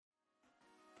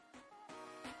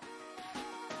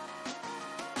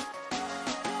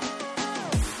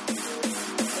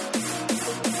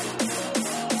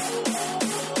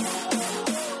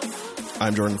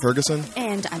I'm Jordan Ferguson.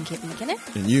 And I'm Caitlin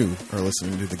McKinnon. And you are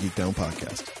listening to the Geek Down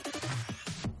Podcast.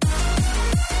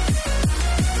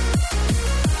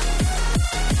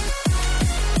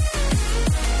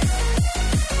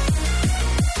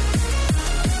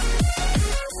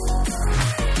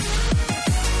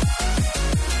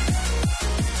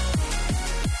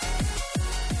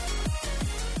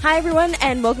 Hi, everyone,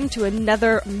 and welcome to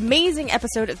another amazing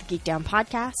episode of the Geek Down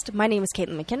Podcast. My name is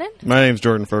Caitlin McKinnon. My name's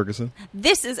Jordan Ferguson.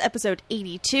 This is episode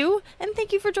 82, and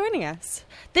thank you for joining us.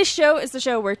 This show is the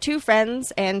show where two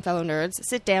friends and fellow nerds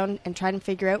sit down and try and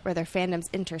figure out where their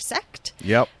fandoms intersect.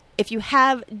 Yep. If you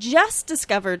have just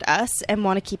discovered us and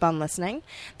want to keep on listening,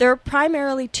 there are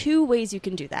primarily two ways you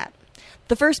can do that.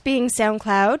 The first being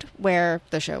SoundCloud, where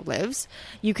the show lives.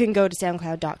 You can go to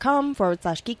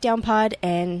soundcloud.com/geekdownpod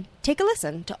and take a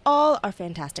listen to all our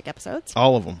fantastic episodes.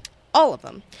 All of them. All of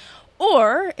them.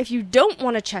 Or, if you don't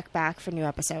want to check back for new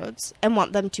episodes and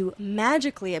want them to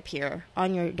magically appear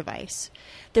on your device,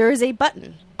 there is a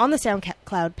button on the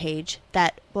SoundCloud page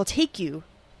that will take you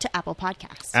to Apple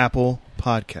Podcasts. Apple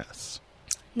Podcasts.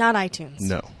 Not iTunes.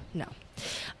 No.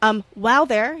 While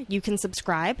there, you can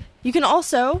subscribe. You can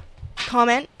also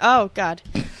comment. Oh, God.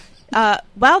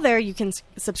 While there, you can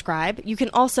subscribe. You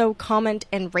can also comment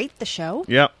and rate the show.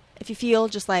 Yep. If you feel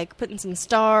just like putting some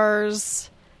stars,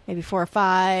 maybe 4 or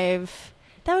 5,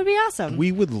 that would be awesome.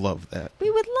 We would love that. We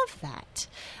would love that.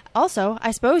 Also, I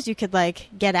suppose you could,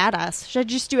 get at us. Should I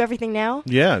just do everything now?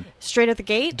 Yeah. Straight at the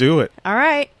gate? Do it. All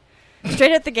right.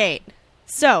 Straight at the gate.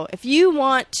 So, if you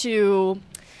want to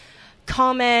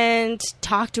comment,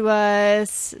 talk to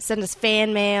us, send us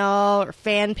fan mail or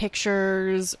fan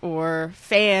pictures or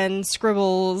fan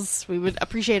scribbles, we would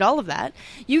appreciate all of that.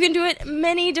 You can do it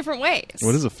many different ways.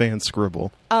 What is a fan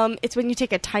scribble? It's when you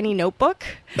take a tiny notebook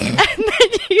and then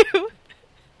you...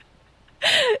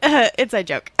 it's a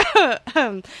joke.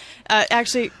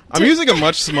 Actually... I'm using a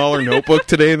much smaller notebook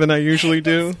today than I usually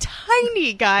do. It's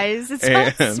tiny, guys. It's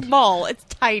not small. It's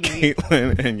tiny.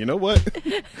 Caitlin, and you know what?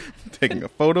 Taking a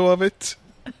photo of it.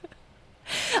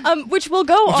 Which will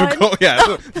go on...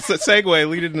 It's a segue.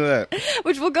 Lead into that.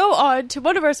 Which will go on to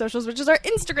one of our socials, which is our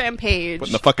Instagram page.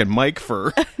 Putting the fucking mic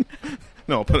for...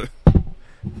 No, put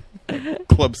a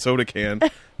club soda can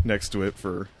next to it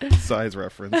for size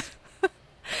reference.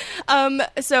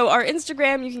 So our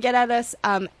Instagram, you can get at us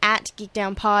at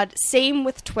GeekdownPod. Same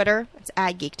with Twitter. It's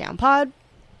at GeekdownPod.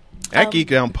 At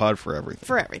GeekdownPod for everything.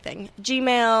 For everything.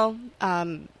 Gmail,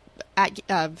 at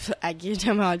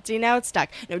GeekdownPod. See, now it's stuck.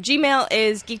 No, Gmail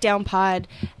is geekdownpod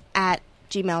at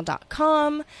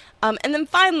gmail.com. And then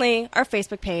finally, our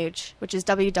Facebook page, which is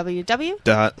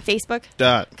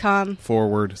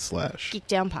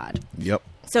www.facebook.com/geekdownpod. Yep.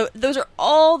 So those are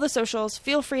all the socials.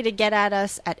 Feel free to get at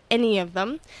us at any of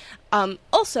them.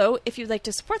 Also, if you'd like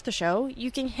to support the show,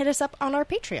 you can hit us up on our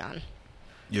Patreon.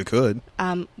 You could.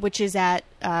 Which is at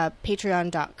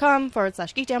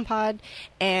patreon.com/geekdownpod.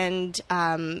 And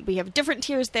we have different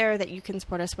tiers there that you can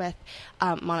support us with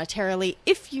monetarily.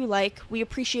 If you like, we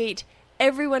appreciate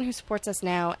everyone who supports us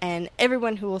now and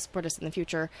everyone who will support us in the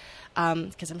future,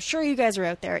 because I'm sure you guys are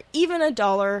out there. Even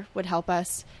 $1 would help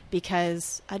us,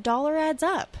 because $1 adds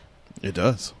up. It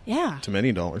does. Yeah. To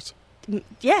many dollars.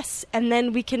 Yes, and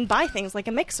then we can buy things like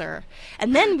a mixer,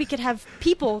 and then we could have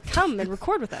people come and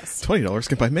record with us. $20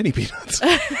 can buy many peanuts.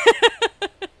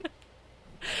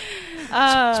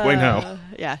 Explain how.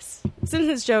 Yes.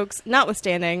 Simpsons jokes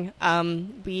notwithstanding,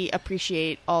 we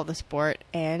appreciate all the support,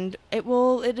 and it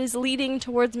is leading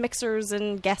towards mixers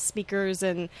and guest speakers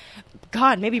and,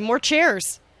 God, maybe more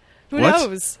chairs. Who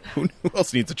knows? Who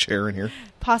else needs a chair in here?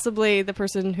 Possibly the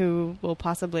person who will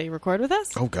possibly record with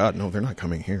us? Oh, God, no, they're not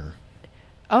coming here.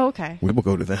 Oh, okay. We will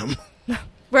go to them.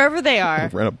 Wherever they are.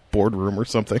 We're in a boardroom or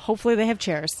something. Hopefully they have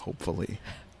chairs. Hopefully.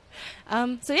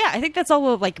 So, yeah, I think that's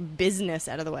all the, business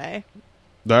out of the way.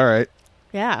 All right.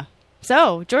 Yeah.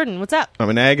 So, Jordan, what's up? I'm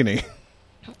in agony.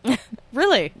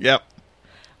 Really? Yep.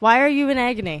 Why are you in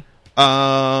agony?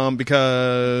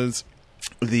 Because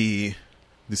the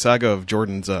saga of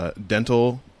Jordan's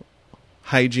dental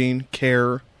hygiene,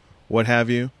 care, what have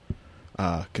you,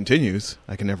 continues.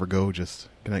 I can never go just...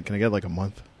 Can I get a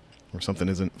month or something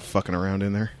isn't fucking around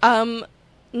in there?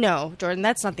 No, Jordan,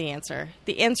 that's not the answer.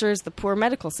 The answer is the poor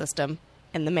medical system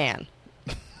and the man.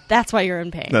 That's why you're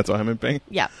in pain. That's why I'm in pain?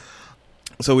 Yeah.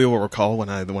 So we will recall when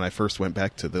I first went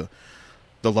back to the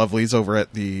lovelies over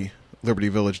at the Liberty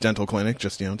Village Dental Clinic,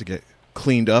 just, to get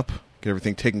cleaned up, get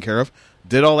everything taken care of.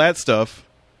 Did all that stuff.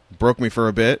 Broke me for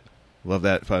a bit. Love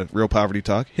that real poverty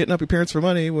talk. Hitting up your parents for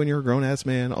money when you're a grown-ass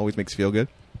man always makes you feel good.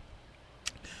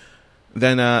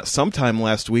 Then sometime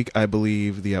last week, I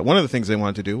believe, one of the things they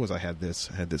wanted to do was I had this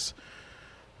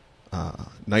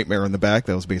nightmare in the back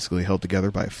that was basically held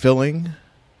together by filling.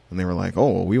 And they were like, "Oh,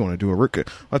 well, we want to do we'll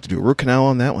have to do a root canal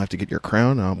on that. We'll have to get your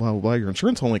crown. Blah, blah, blah. Your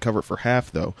insurance will only cover it for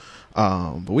half, though.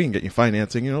 But we can get you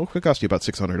financing. It could cost you about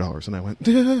 $600." And I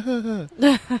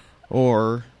went,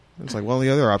 or it's like, well, the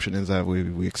other option is that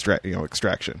we extract,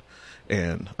 extraction.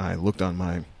 And I looked on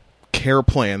my care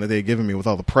plan that they had given me with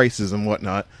all the prices and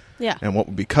whatnot. Yeah. And what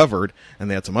would be covered, and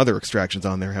they had some other extractions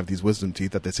on there. Have these wisdom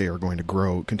teeth that they say are going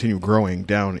to continue growing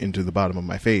down into the bottom of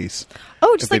my face.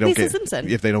 Oh, just like Lisa Simpson.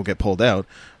 If they don't get pulled out,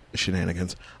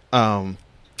 shenanigans. And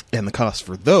the cost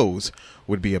for those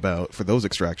for those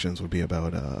extractions would be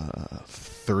about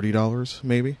 $30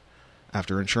 maybe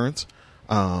after insurance.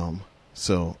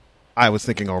 So I was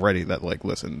thinking already that, like,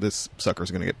 listen, this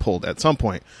sucker's going to get pulled at some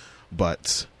point,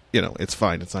 but it's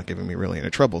fine. It's not giving me really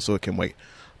any trouble, so it can wait.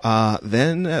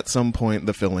 Then at some point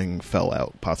the filling fell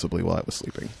out, possibly while I was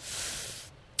sleeping.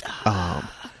 And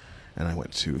I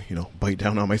went to, bite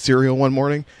down on my cereal one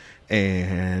morning,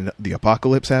 and the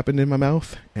apocalypse happened in my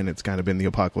mouth, and it's kind of been the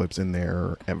apocalypse in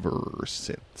there ever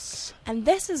since. And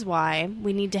this is why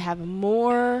we need to have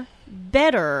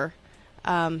better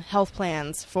health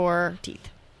plans for teeth.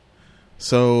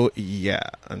 So, yeah,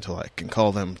 until I can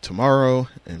call them tomorrow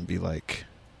and be like,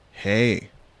 hey,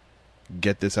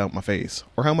 get this out my face.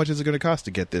 Or how much is it going to cost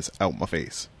to get this out my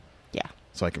face? Yeah.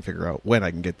 So I can figure out when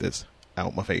I can get this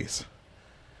out my face.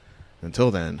 Until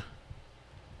then,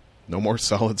 no more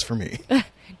solids for me.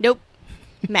 Nope.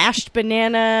 Mashed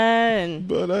banana and...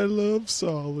 But I love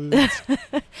solids.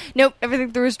 Nope,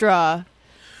 everything through a straw.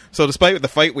 So despite the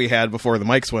fight we had before the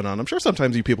mics went on, I'm sure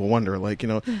sometimes you people wonder, like,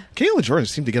 Kayla and Jordan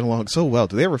seem to get along so well.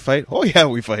 Do they ever fight? Oh, yeah,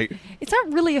 we fight. It's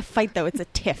not really a fight, though. It's a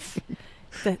tiff.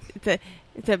 It's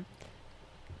a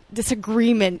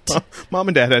disagreement. Mom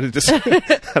and Dad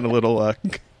had a little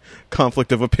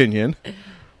conflict of opinion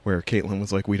where Caitlin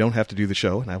was like, we don't have to do the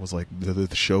show. And I was like,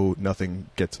 the show, nothing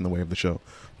gets in the way of the show.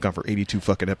 I've gone for 82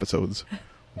 fucking episodes.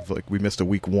 Like, we missed a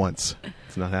week once.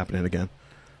 It's not happening again.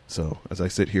 So as I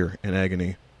sit here in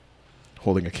agony,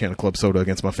 holding a can of club soda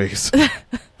against my face.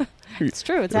 It's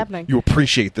true. It's happening. You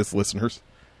appreciate this, listeners.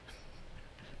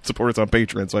 Support us on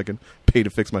Patreon so I can pay to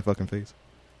fix my fucking face.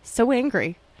 So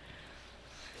angry.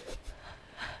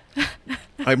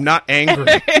 I'm not angry.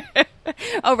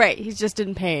 Oh, right. He's just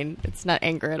in pain. It's not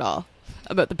anger at all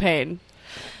about the pain.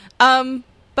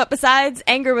 But besides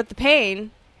anger with the pain,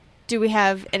 do we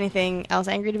have anything else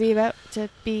angry to be about, to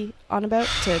be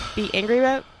angry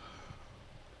about?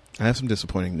 I have some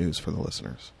disappointing news for the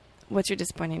listeners. What's your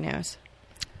disappointing news?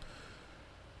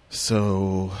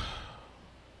 So,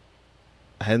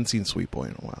 I hadn't seen Sweet Boy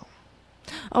in a while.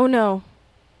 Oh, no.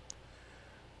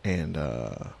 And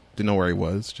didn't know where he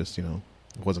was. Just,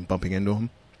 wasn't bumping into him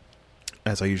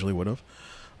as I usually would have.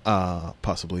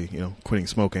 Possibly, quitting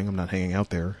smoking. I'm not hanging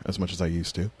out there as much as I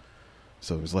used to.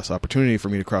 So there's less opportunity for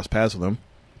me to cross paths with him.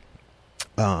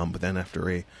 But then after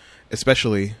a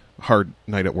especially hard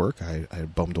night at work, I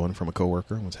had bummed one from a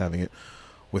coworker and was having it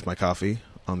with my coffee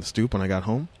on the stoop when I got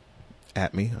home.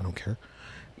 At me, I don't care.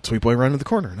 Sweet Boy ran to the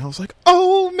corner, and I was like,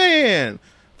 oh man,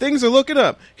 things are looking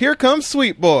up. Here comes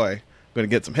Sweet Boy. I'm going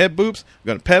to get some head boops. I'm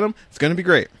going to pet him. It's going to be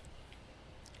great.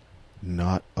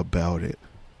 Not about it.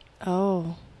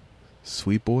 Oh.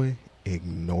 Sweet Boy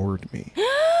ignored me.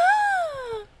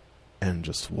 And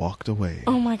just walked away.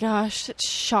 Oh my gosh, it's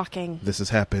shocking. This has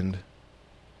happened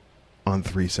on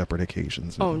 3 separate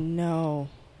occasions now. Oh no.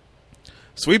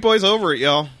 Sweet Boy's over it,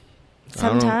 y'all.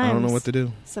 Sometimes. I don't know what to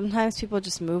do. Sometimes people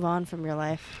just move on from your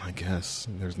life. I guess.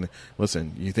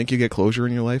 Listen, you think you get closure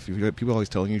in your life? You got people always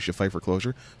telling you should fight for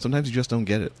closure. Sometimes you just don't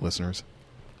get it, listeners.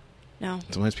 No.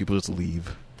 Sometimes people just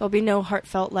leave. There'll be no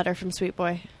heartfelt letter from Sweet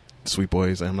Boy. Sweet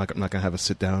Boys, I'm not going to have a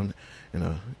sit down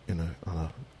on a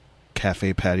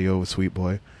cafe patio with Sweet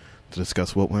Boy to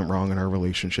discuss what went wrong in our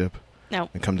relationship. No.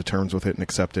 And come to terms with it and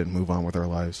accept it and move on with our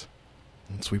lives.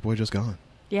 And Sweet Boy just gone.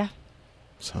 Yeah.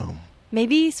 So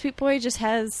maybe Sweet Boy just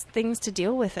has things to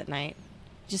deal with at night.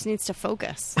 He just needs to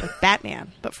focus, like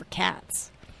Batman, but for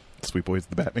cats. Sweet Boy's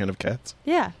the Batman of cats.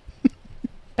 Yeah.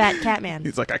 Bat-Catman.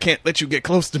 He's like, I can't let you get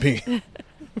close to me,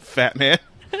 fat man.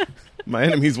 My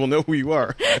enemies will know who you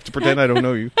are. I have to pretend I don't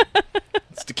know you.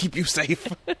 It's to keep you safe.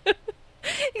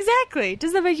 Exactly.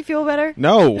 Does that make you feel better?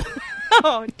 No.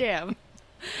 Oh, damn.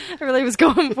 I really was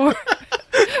going for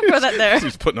that there.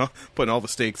 He's putting all the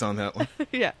stakes on that one.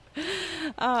 Yeah.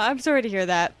 I'm sorry to hear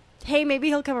that. Hey, maybe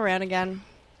he'll come around again.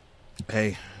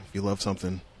 Hey, if you love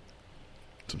something,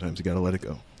 sometimes you gotta let it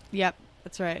go. Yep,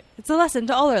 that's right. It's a lesson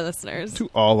to all our listeners. To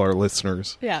all our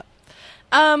listeners. Yeah.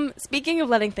 Speaking of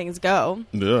letting things go,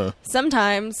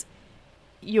 sometimes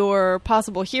your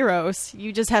possible heroes,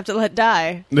 you just have to let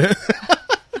die.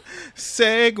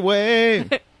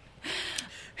 Segue.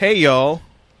 Hey, y'all.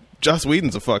 Joss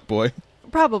Whedon's a fuckboy.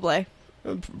 Probably.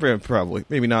 Probably.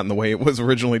 Maybe not in the way it was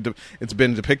originally it's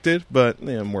been depicted, but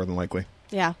yeah, more than likely.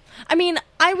 Yeah. I mean,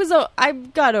 I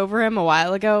got over him a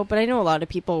while ago, but I know a lot of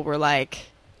people were like,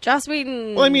 Joss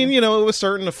Whedon. Well, I mean, it was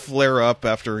starting to flare up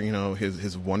after,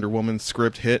 his Wonder Woman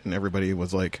script hit, and everybody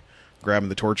was like grabbing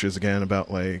the torches again about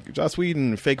like Joss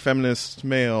Whedon, fake feminist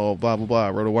male, blah blah blah,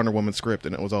 wrote a Wonder Woman script,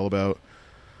 and it was all about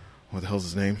what the hell's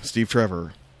his name? Steve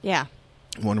Trevor. Yeah.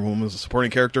 Wonder Woman was a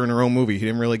supporting character in her own movie. He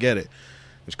didn't really get it.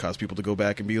 Which caused people to go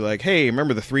back and be like, hey,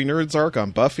 remember the Three Nerds arc on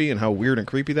Buffy and how weird and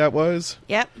creepy that was?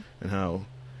 Yep. And how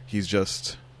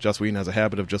Joss Whedon has a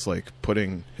habit of just like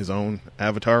putting his own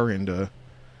avatar into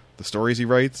the stories he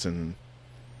writes and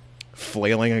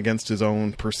flailing against his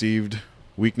own perceived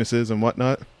weaknesses and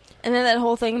whatnot. And then that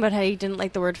whole thing about how he didn't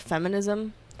like the word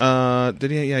feminism. Did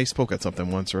he? Yeah, he spoke at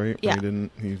something once, right? Yeah.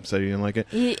 He said he didn't like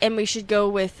it. And we should go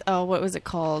with, what was it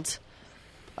called?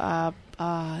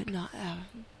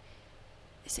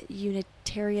 Is it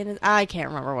Unitarian? I can't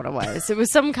remember what it was. It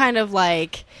was some kind of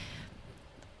like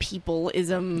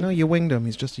peopleism. No, you winged him.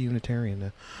 He's just a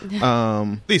Unitarian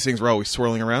now. These things were always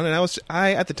swirling around, and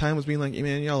I at the time was being like,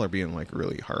 man, y'all are being like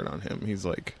really hard on him. He's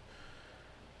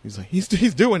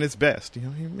doing his best. He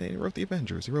wrote the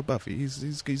Avengers. He wrote Buffy.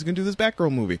 He's gonna do this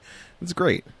Batgirl movie. It's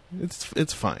great.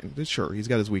 It's fine. Sure, he's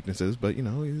got his weaknesses, but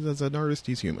as an artist,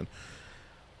 he's human.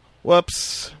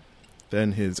 Whoops.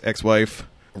 Then his ex-wife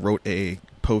wrote a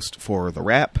post for The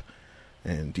Wrap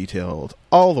and detailed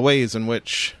all the ways in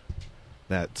which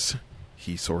that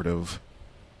he sort of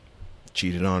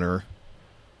cheated on her,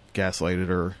 gaslighted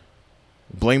her,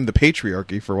 blamed the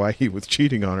patriarchy for why he was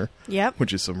cheating on her. Yep.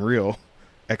 Which is some real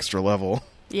extra level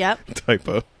type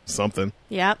of something.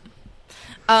 Yep.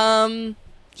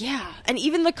 Yeah. And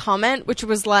even the comment, which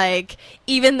was like,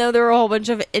 even though there were a whole bunch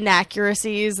of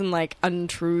inaccuracies and like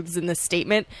untruths in the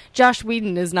statement, Joss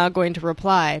Whedon is not going to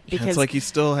reply because it's like he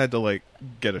still had to like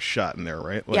get a shot in there,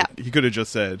 right? Like he could have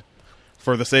just said,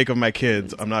 for the sake of my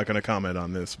kids, I'm not going to comment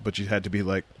on this, but you had to be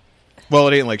like, well,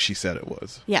 it ain't like she said it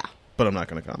was. Yeah. But I'm not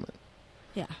going to comment.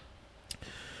 Yeah.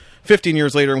 15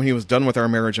 years later, when he was done with our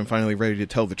marriage and finally ready to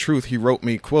tell the truth, he wrote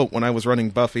me, quote, when I was running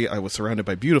Buffy, I was surrounded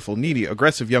by beautiful, needy,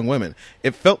 aggressive young women.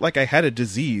 It felt like I had a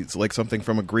disease, like something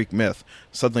from a Greek myth.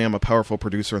 Suddenly I'm a powerful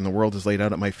producer and the world is laid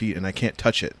out at my feet and I can't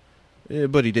touch it.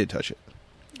 But he did touch it.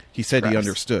 He said he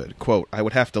understood. Quote, I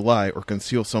would have to lie or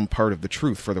conceal some part of the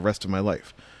truth for the rest of my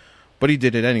life. But he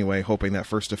did it anyway, hoping that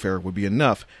first affair would be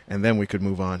enough and then we could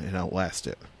move on and outlast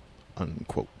it.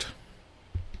 Unquote.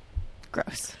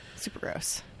 Gross. Super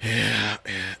gross. Yeah.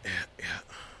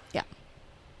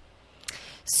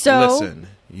 So listen,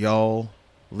 y'all,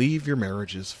 leave your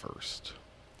marriages first.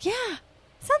 Yeah.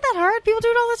 It's not that hard. People do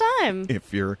it all the time.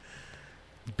 If you're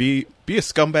be a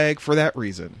scumbag for that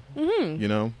reason.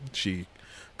 Mm-hmm. She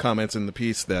comments in the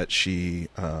piece that she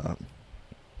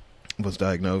was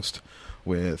diagnosed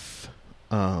with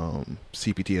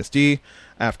CPTSD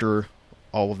after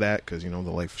all of that because, the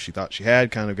life she thought she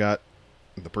had kind of got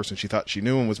the person she thought she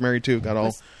knew and was married to got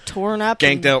all torn up,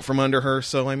 ganked out from under her.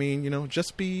 So,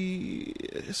 just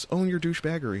own your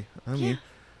douchebaggery.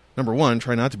 Number one,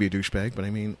 try not to be a douchebag, but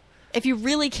if you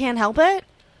really can't help it,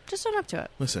 just own up to it.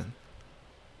 Listen,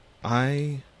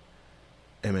 I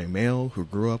am a male who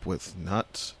grew up with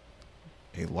not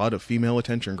a lot of female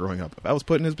attention growing up. If I was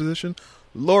put in his position,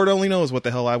 Lord only knows what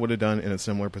the hell I would have done in a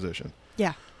similar position.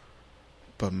 Yeah.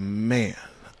 But man,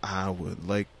 I would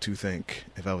like to think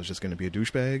if I was just going to be a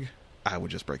douchebag, I would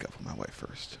just break up with my wife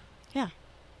first. Yeah.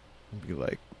 And be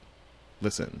like,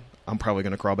 listen, I'm probably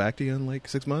going to crawl back to you in like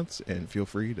 6 months and feel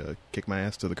free to kick my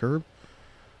ass to the curb.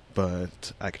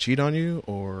 But I could cheat on you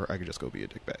or I could just go be a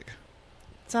dickbag.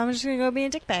 So I'm just going to go be a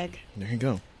dickbag. There you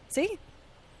go. See?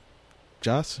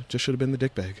 Joss just should have been the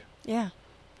dickbag. Yeah.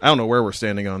 I don't know where we're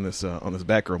standing on this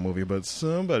Batgirl movie, but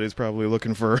somebody's probably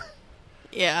looking for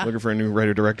a new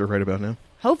writer-director right about now.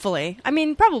 Hopefully.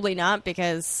 Probably not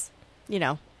because,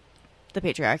 the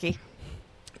patriarchy.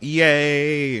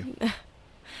 Yay!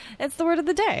 It's the word of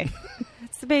the day.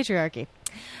 It's the patriarchy.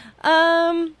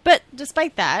 But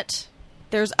despite that,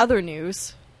 there's other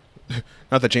news.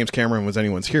 Not that James Cameron was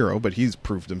anyone's hero, but he's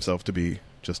proved himself to be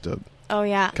just a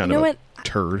kind of a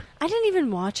turd. I didn't even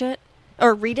watch it.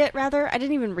 Or read it, rather. I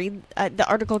didn't even read... the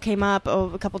article came up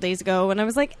a couple days ago, and I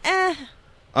was like,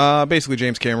 Basically,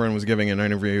 James Cameron was giving an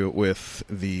interview with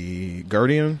The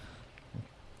Guardian,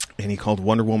 and he called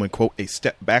Wonder Woman, quote, a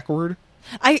step backward.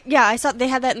 I saw they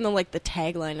had that in the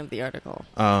tagline of the article.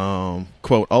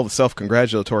 Quote, all the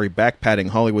self-congratulatory back-patting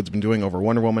Hollywood's been doing over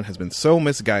Wonder Woman has been so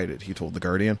misguided, he told The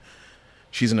Guardian.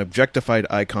 She's an objectified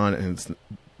icon, and it's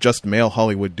just male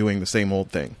Hollywood doing the same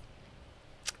old thing.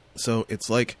 So it's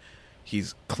like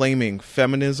he's claiming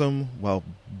feminism while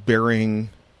burying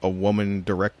a woman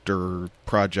director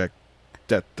project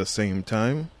at the same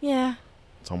time. Yeah.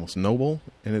 It's almost noble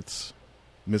in its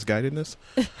misguidedness.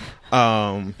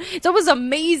 It's almost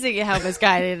amazing how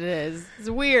misguided it is. It's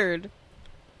weird.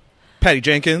 Patty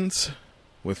Jenkins,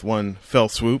 with one fell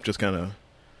swoop, just kind of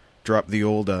dropped the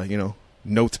old,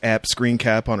 Notes app screen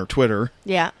cap on her Twitter.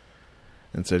 Yeah.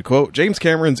 And said, quote, James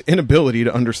Cameron's inability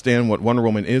to understand what Wonder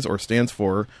Woman is or stands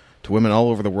for to women all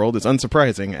over the world is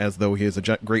unsurprising, as though he is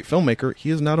a great filmmaker, he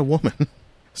is not a woman.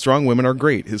 Strong women are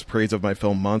great. His praise of my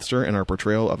film Monster and our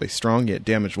portrayal of a strong yet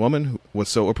damaged woman was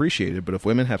so appreciated, but if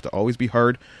women have to always be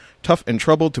hard, tough, and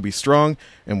troubled to be strong,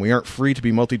 and we aren't free to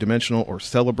be multidimensional or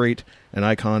celebrate an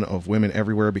icon of women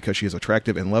everywhere because she is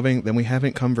attractive and loving, then we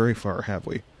haven't come very far, have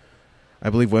we? I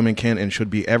believe women can and should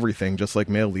be everything, just like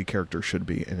male lead characters should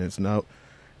be, and there's no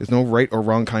right or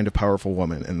wrong kind of powerful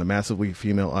woman, and the massively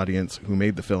female audience who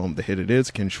made the film the hit it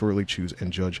is can surely choose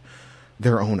and judge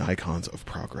their own icons of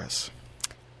progress.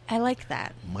 I like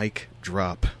that. Mic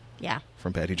drop. Yeah.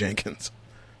 From Patty Jenkins.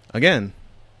 Again,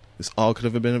 this all could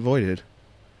have been avoided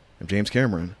if James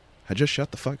Cameron had just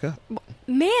shut the fuck up.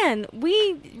 Man,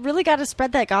 we really got to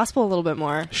spread that gospel a little bit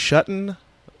more. Shutting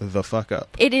the fuck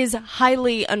up. It is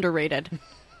highly underrated.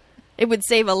 It would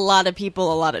save a lot of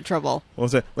people a lot of trouble. What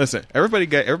was it? Listen, everybody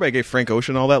gave Frank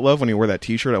Ocean all that love when he wore that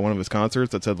T-shirt at one of his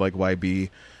concerts that said, like, why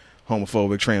be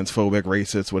homophobic, transphobic,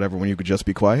 racist, whatever, when you could just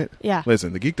be quiet? Yeah.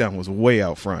 Listen, the Geek Down was way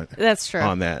out front. That's true.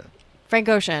 On that. Frank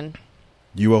Ocean.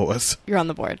 You owe us. You're on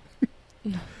the board.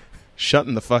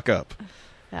 Shutting the fuck up.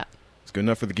 Yeah. It's good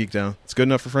enough for the Geek Down. It's good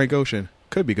enough for Frank Ocean.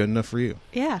 Could be good enough for you.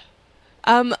 Yeah.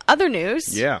 Other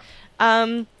news. Yeah.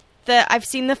 I've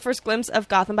seen the first glimpse of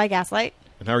Gotham by Gaslight.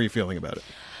 And how are you feeling about it?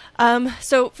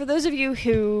 So for those of you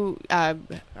who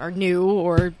are new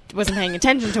or wasn't paying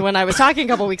attention to when I was talking a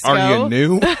couple weeks ago. Are you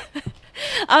new?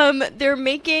 They're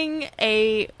making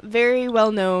a very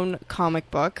well-known comic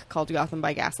book called Gotham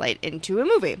by Gaslight into a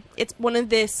movie. It's one of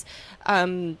this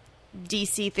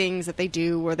DC things that they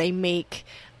do where they make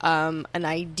an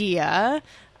idea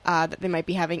that they might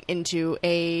be having into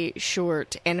a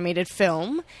short animated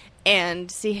film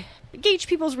and gauge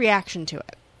people's reaction to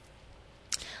it.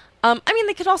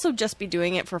 They could also just be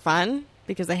doing it for fun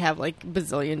because they have like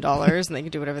 $bazillion and they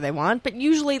can do whatever they want. But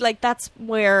usually, like, that's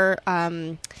where,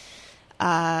 what's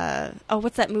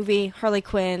that movie? Harley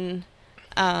Quinn,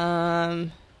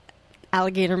 Alligator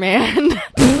Man.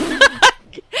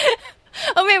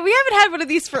 Oh man, we haven't had one of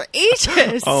these for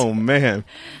ages. Oh man.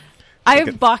 I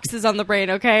have boxes on the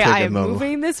brain, okay? I am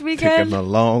moving this weekend. Taking a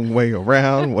long way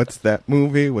around. What's that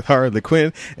movie with Harley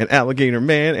Quinn, an alligator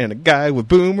man, and a guy with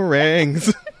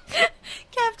boomerangs?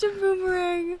 Captain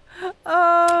Boomerang.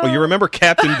 Oh, you remember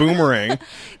Captain Boomerang?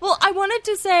 Well, I wanted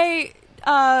to say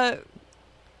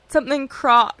something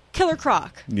Killer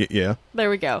Croc. Yeah. There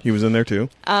we go. He was in there too.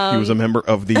 He was a member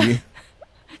of the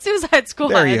Suicide Squad.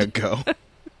 There you go.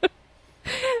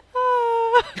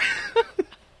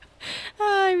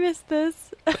 I missed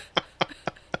this.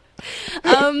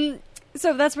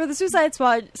 So that's where the Suicide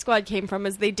Squad came from,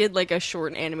 is they did like a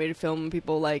short animated film and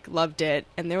people like loved it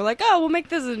and they were like, oh, we'll make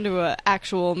this into an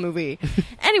actual movie.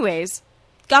 Anyways,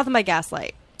 Gotham by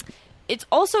Gaslight. It's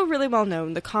also really well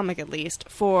known, the comic at least,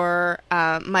 for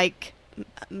Mike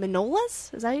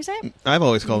Mignolas? Is that how you say it? I've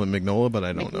always called him Mignola, but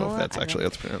I don't know if that's actually how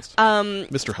it's pronounced.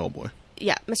 Mr. Hellboy.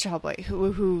 Yeah, Mr. Hellboy,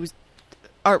 whose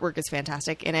artwork is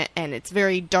fantastic in it, and it's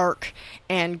very dark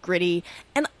and gritty.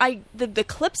 And the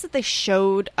clips that they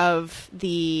showed of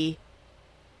the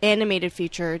animated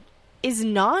feature is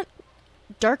not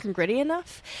dark and gritty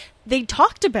enough. They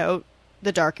talked about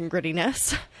the dark and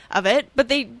grittiness of it,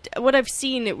 but what I've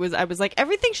seen, I was like,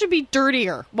 everything should be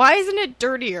dirtier. Why isn't it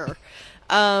dirtier?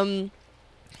 So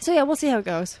yeah, we'll see how it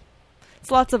goes.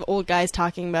 It's lots of old guys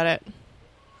talking about it.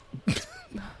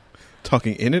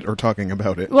 Talking in it or talking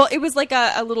about it? Well, it was like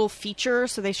a little feature,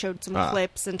 so they showed some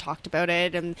clips and talked about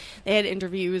it, and they had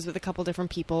interviews with a couple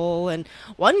different people, and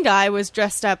one guy was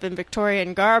dressed up in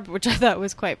Victorian garb, which I thought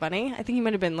was quite funny. I think he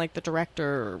might have been like the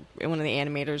director or one of the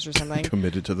animators or something.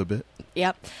 Committed to the bit.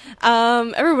 Yep.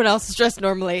 Everyone else is dressed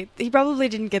normally. He probably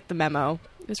didn't get the memo.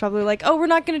 He was probably like, oh, we're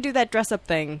not going to do that dress-up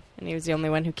thing. And he was the only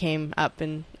one who came up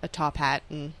in a top hat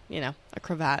and, a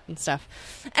cravat and stuff.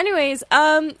 Anyways,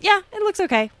 yeah, it looks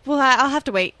okay. Well, I'll have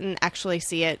to wait and actually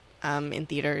see it in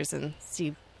theaters and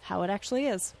see how it actually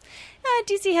is.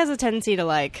 DC has a tendency to,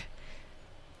 like,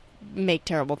 make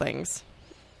terrible things.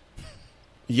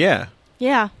 Yeah.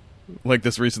 Yeah. Like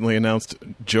this recently announced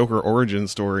Joker origin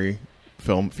story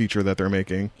film feature that they're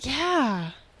making.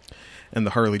 Yeah. And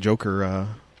the Harley Joker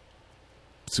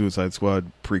Suicide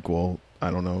Squad prequel.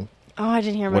 I don't know. Oh, I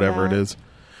didn't hear about Whatever that. it is.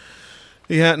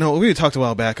 Yeah, no, we talked a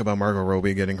while back about Margot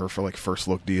Robbie getting her for like first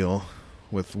look deal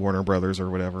with Warner Brothers or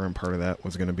whatever, and part of that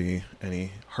was going to be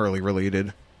any Harley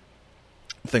related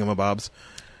thingamabobs.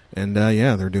 And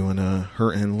yeah, they're doing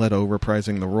her and Leto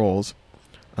reprising the roles.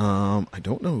 I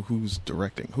don't know who's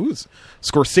directing.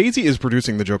 Scorsese is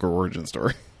producing the Joker origin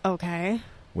story, Okay.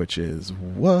 which is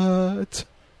what?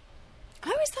 I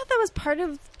always thought that was part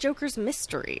of Joker's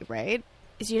mystery, right?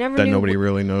 Is you never That knew nobody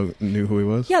really knew who he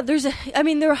was? Yeah,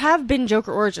 there have been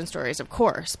Joker origin stories, of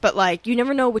course, but like you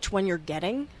never know which one you're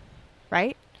getting,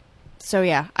 right? So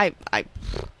yeah, I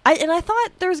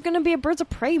thought there was going to be a Birds of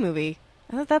Prey movie.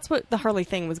 I thought that's what the Harley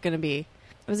thing was going to be.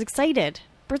 I was excited.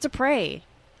 Birds of Prey.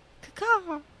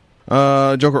 Caw.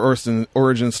 Joker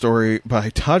origin story by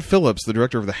Todd Phillips, the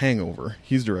director of The Hangover.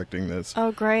 He's directing this.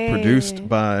 Oh, great. Produced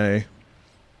by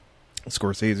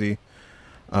Scorsese.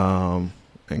 And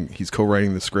he's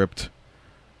co-writing the script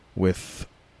with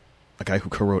a guy who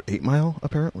co-wrote 8 Mile,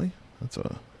 apparently. That's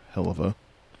a hell of a...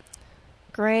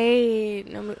 Great.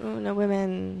 No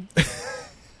women.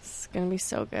 It's going to be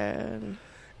so good.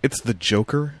 It's the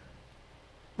Joker.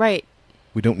 Right.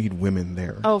 We don't need women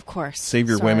there. Oh, of course. Save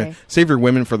your Sorry. women. Save your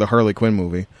women for the Harley Quinn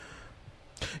movie.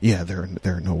 Yeah, there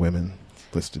are no women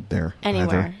listed there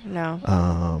Anywhere. either.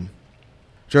 No.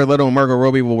 Jared Leto and Margot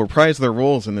Robbie will reprise their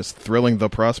roles in this thrilling The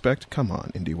Prospect. Come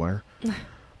on, IndieWire.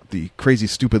 The crazy,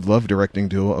 stupid love directing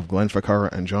duo of Glenn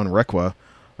Ficarra and John Requa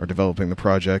are developing the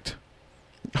project.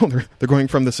 Oh, they're going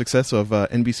from the success of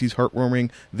NBC's heartwarming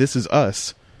 "This Is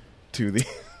Us" to the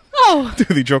to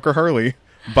the Joker Harley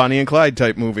Bonnie and Clyde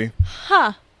type movie.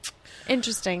 Huh.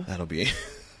 Interesting. That'll be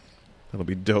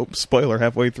dope. Spoiler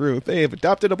halfway through, they have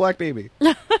adopted a black baby.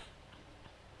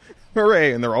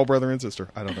 Hooray! And they're all brother and sister.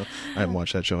 I don't know. I haven't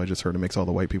watched that show. I just heard it makes all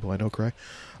the white people I know cry.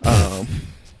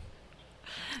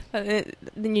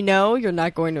 Then you know you're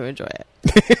not going to enjoy it.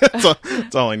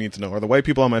 That's all I need to know. Are the white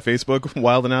people on my Facebook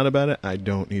wilding out about it? I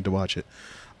don't need to watch it.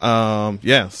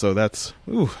 Yeah, so that's...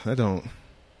 Ooh, that don't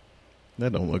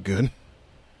look good.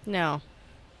 No.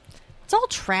 It's all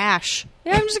trash.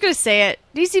 Yeah, I'm just going to say it.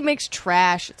 DC makes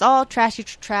trash. It's all trashy,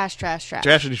 trash.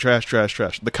 Trashity,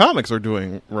 trash. The comics are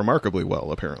doing remarkably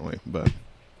well, apparently, but...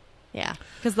 Yeah,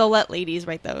 because they'll let ladies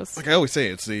write those. Like I always say,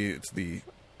 it's the...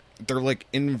 They're like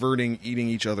inverting, eating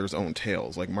each other's own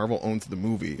tails. Like Marvel owns the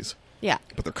movies. Yeah.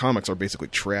 But their comics are basically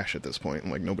trash at this point,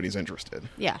 and like nobody's interested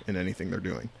in anything they're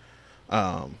doing.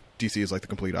 DC is like the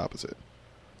complete opposite.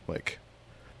 Like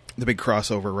the big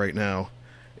crossover right now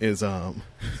is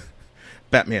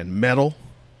Batman Metal.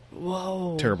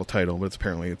 Whoa. Terrible title, but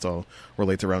it's all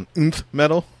relates around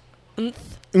metal.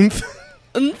 Nth.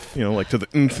 You know, like to the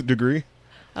nth degree.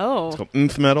 Oh. It's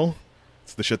called metal.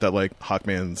 It's the shit that like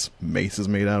Hawkman's mace is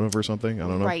made out of or something. I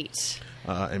don't know. Right.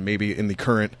 And maybe in the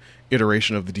current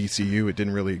iteration of the DCU, it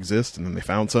didn't really exist, and then they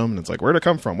found some, and it's like, where'd it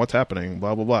come from? What's happening?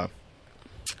 Blah, blah, blah.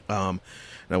 And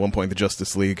at one point, the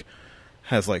Justice League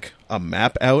has like a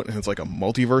map out, and it's like a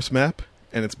multiverse map,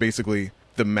 and it's basically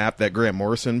the map that Grant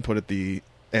Morrison put at the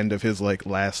end of his like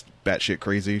last batshit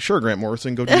crazy. Sure, Grant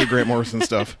Morrison, go do your Grant Morrison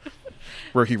stuff,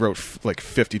 where he wrote like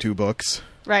 52 books.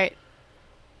 Right.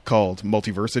 Called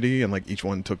Multiversity, and like each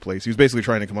one took place. He was basically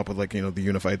trying to come up with like, you know, the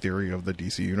unified theory of the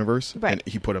DC universe. Right. And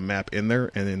he put a map in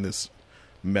there, and in this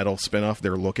metal spinoff,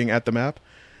 they're looking at the map.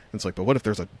 And it's like, but what if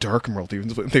there's a dark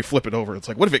multiverse? They flip it over. It's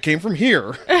like, what if it came from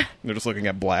here? They're just looking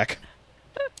at black.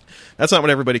 That's not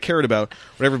what everybody cared about.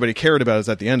 What everybody cared about is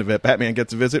at the end of it, Batman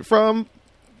gets a visit from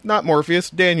not Morpheus,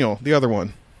 Daniel, the other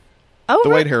one, Oh. the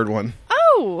white-haired one.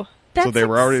 Oh. That's So they're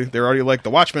already like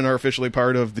the Watchmen are officially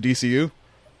part of the DCU.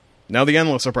 Now the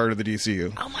Endless are part of the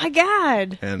DCU. Oh my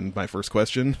God. And my first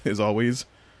question is always,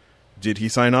 did he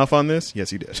sign off on this? Yes,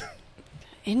 he did.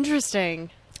 Interesting.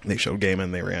 They showed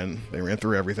Gaiman. They ran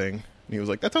through everything. And he was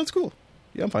like, that sounds cool.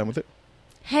 Yeah, I'm fine with it.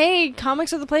 Hey,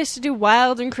 comics are the place to do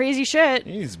wild and crazy shit.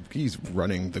 He's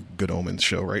running the Good Omens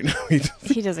show right now.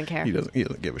 He doesn't care. He doesn't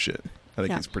give a shit. I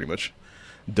think Yeah. he's pretty much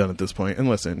done at this point. And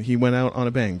listen, he went out on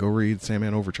a bang. Go read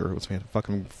Sandman Overture. It was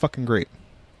fucking great.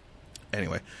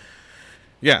 Anyway.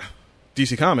 Yeah.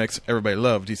 DC Comics, everybody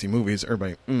loved. DC movies,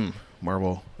 everybody,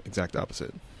 Marvel, exact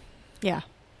opposite. Yeah.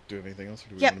 Do you have anything else? Or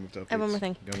do we Yep. want to move to updates? I have one more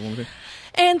thing. You got one more thing?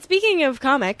 And speaking of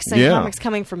comics and Yeah. comics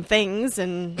coming from things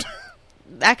and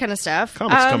that kind of stuff.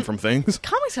 Comics come from things.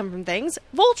 Comics come from things.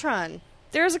 Voltron.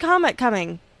 There's a comic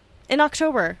coming in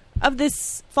October of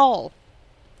this fall.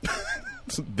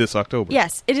 This October.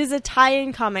 Yes, it is a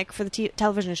tie-in comic for the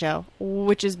television show,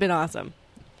 which has been awesome.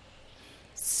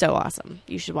 So awesome.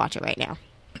 You should watch it right now.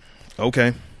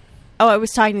 Okay. Oh, I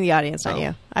was talking to the audience, not Oh.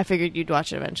 you. I figured you'd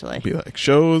watch it eventually. Be like,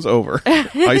 show's over.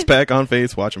 Ice pack on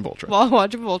face, watching Voltron. While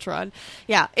watching Voltron.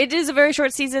 Yeah, it is a very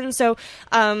short season, so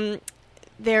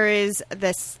there is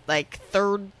this like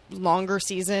third longer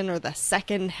season or the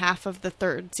second half of the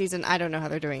third season. I don't know how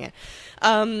they're doing it.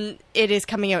 It is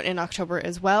coming out in October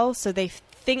as well, so they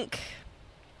think,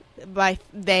 by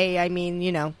they I mean,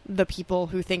 you know, the people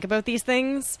who think about these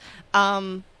things,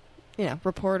 you know,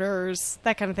 reporters,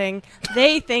 that kind of thing.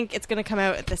 They think it's going to come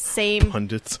out at the same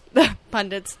Pundits.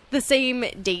 pundits, the same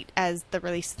date as the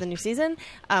release of the new season,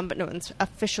 but no one's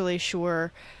officially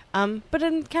sure. But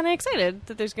I'm kind of excited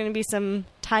that there's going to be some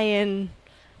tie-in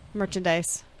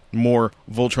merchandise. More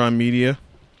Voltron media.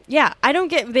 Yeah, I don't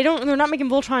get. They're not making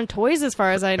Voltron toys as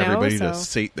far as I know. Everybody so. to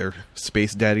sate their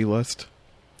space daddy lust.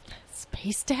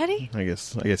 Space Daddy? I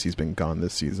guess he's been gone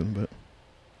this season, but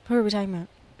Who are we talking about?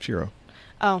 Shiro.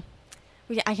 Oh,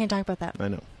 I can't talk about that. I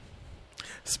know.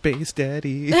 Space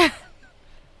daddy.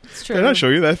 It's true. Did I not show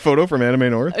you that photo from Anime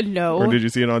North? No. Or did you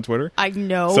see it on Twitter? I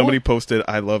know. Somebody posted,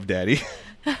 "I love Daddy."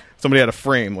 Somebody had a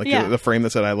frame, like Yeah. the frame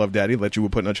that said "I love Daddy," that you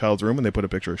would put in a child's room, and they put a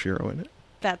picture of Shiro in it.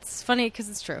 That's funny because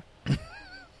it's true.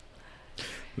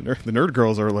 The nerd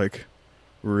girls are like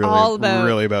All about-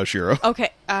 really about Shiro. Okay,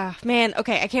 man.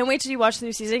 Okay, I can't wait till you watch the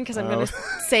new season because I'm going to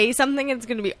say something and it's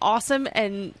going to be awesome.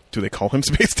 And Do they call him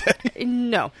Space Daddy?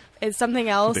 no, it's something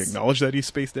Do else. they acknowledge that he's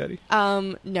Space Daddy?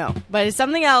 No, but it's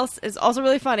something else. It's also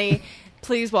really funny.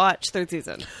 Please watch third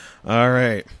season. All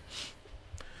right.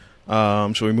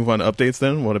 Shall we move on to updates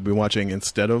then? What have we been watching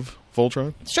instead of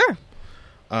Voltron? Sure.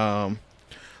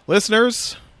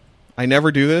 Listeners, I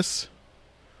never do this.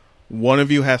 One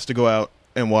of you has to go out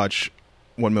and watch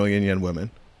 1 Million Yen Women.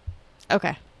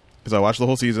 Okay. Because I watched the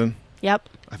whole season. Yep.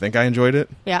 I think I enjoyed it.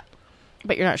 Yeah.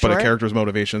 But you're not sure. But a character's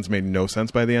motivations made no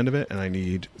sense by the end of it, and I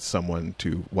need someone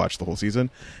to watch the whole season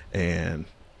and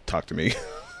talk to me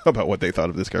about what they thought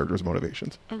of this character's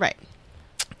motivations. Right.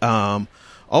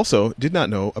 Also, did not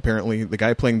know, apparently, the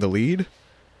guy playing the lead,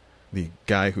 the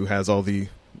guy who has all the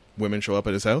women show up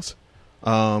at his house,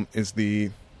 is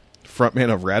the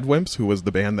frontman of Radwimps, who was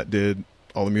the band that did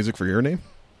all the music for Your Name.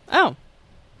 Oh.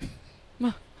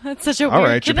 Well, that's such a All weird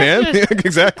right, Japan. connection.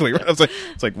 Exactly. I was like,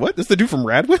 it's like, what? This is the dude from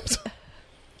Radwimps?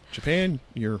 Japan,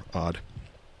 you're odd.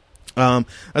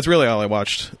 That's really all I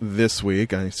watched this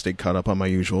week. I stayed caught up on my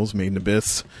usuals. Made in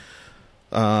Abyss.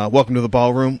 Welcome to the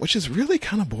Ballroom, which is really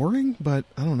kind of boring, but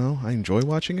I don't know. I enjoy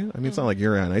watching it. I mean, it's not like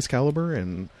Yuri on Ice caliber,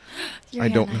 and Yuri I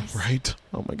don't on know. Ice. Right?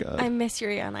 Oh my god. I miss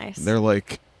Yuri on Ice. They're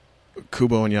like,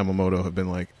 Kubo and Yamamoto have been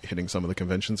like hitting some of the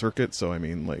convention circuit. So I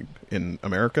mean, like in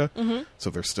America. Mm-hmm. So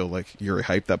there's still like Yuri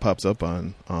hype that pops up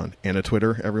on Anna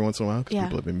Twitter every once in a while because Yeah.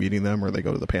 people have been meeting them or they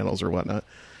go to the panels or whatnot.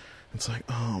 It's like,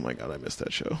 oh my god, I missed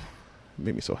that show. It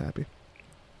made me so happy.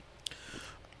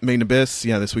 Made in Abyss,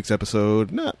 yeah, this week's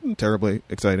episode, not terribly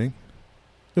exciting.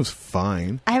 It was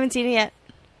fine. I haven't seen it yet.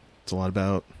 It's a lot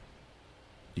about,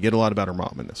 you get a lot about her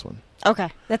mom in this one. Okay,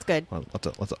 that's good. Lots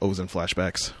of Ozen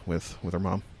flashbacks with her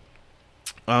mom.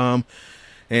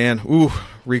 And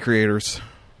Recreators.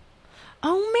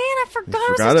 Oh man, I forgot I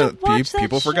was supposed to watch that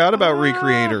People show. forgot about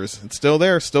Recreators. It's still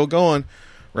there, still going.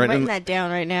 I'm writing that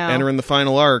down right now. Entering the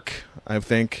final arc, I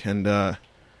think, and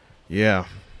yeah,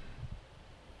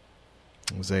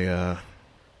 it was a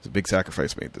big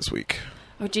sacrifice made this week.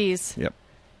 Oh geez. Yep,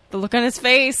 The look on his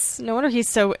face. No wonder he's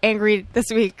so angry this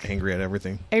week. angry at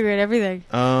everything. Angry at everything.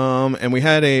 And we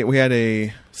had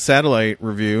a satellite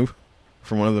review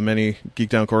from one of the many Geek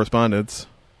Down correspondents.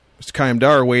 Mr. Kayam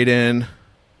Dar weighed in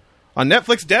on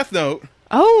Netflix Death Note,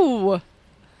 Oh.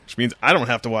 which means I don't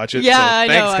have to watch it. Yeah, so I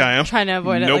know. thanks, I'm Kayam. trying to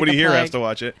avoid it like Nobody the here has plague. to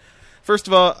watch it. First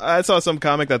of all, I saw some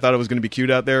comic that thought it was going to be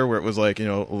cute out there, where it was like,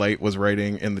 Light was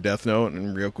writing in the Death Note,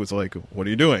 and Ryuk was like, "What are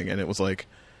you doing?" And it was like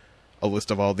a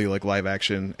list of all the like live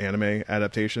action anime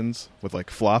adaptations with like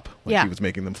flop, like Yeah. he was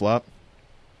making them flop.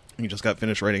 He just got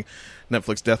finished writing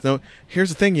Netflix Death Note. Here's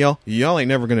the thing, y'all ain't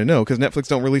never going to know because Netflix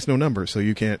don't release no numbers, so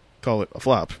you can't call it a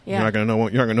flop. Yeah. You're not going to know.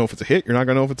 You're not going to know if it's a hit. You're not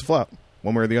going to know if it's a flop,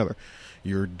 one way or the other.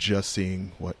 You're just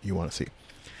seeing what you want to see.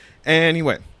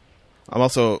 Anyway,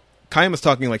 Kayam was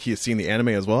talking like he has seen the anime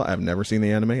as well. I've never seen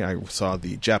the anime. I saw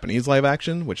the Japanese live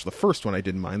action, which the first one I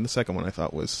didn't mind. The second one I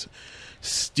thought was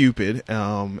stupid.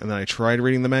 And then I tried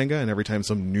reading the manga, and every time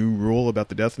some new rule about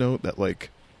the Death Note that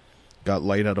like got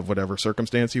Light out of whatever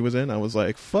circumstance he was in, I was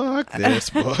like, fuck this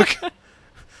book.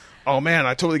 Oh man,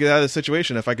 I totally get out of this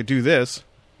situation if I could do this.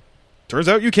 Turns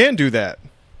out you can do that.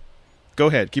 Go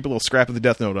ahead, keep a little scrap of the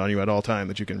Death Note on you at all time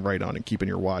that you can write on and keep in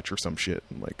your watch or some shit.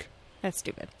 I'm like, That's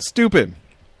stupid. stupid.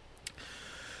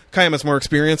 Kayam has more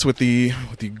experience with the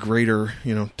greater,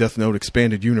 Death Note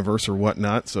expanded universe or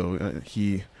whatnot, so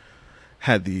he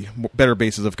had the better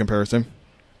basis of comparison.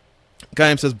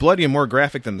 Guyam says, bloody and more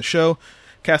graphic than the show.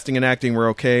 Casting and acting were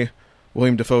okay.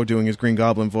 William Dafoe doing his Green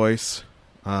Goblin voice.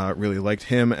 Really liked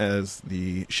him as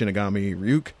the Shinigami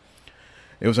Ryuk.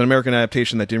 It was an American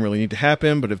adaptation that didn't really need to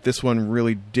happen, but if this one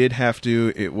really did have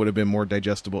to, it would have been more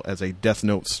digestible as a Death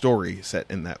Note story set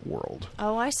in that world.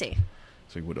 Oh, I see.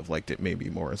 So you would have liked it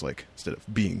maybe more as like, instead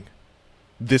of being,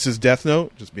 this is Death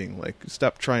Note, just being like,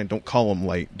 stop trying, don't call him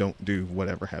light, don't do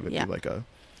whatever, have it be like a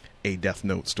Death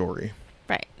Note story.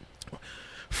 Right.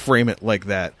 Frame it like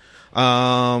that.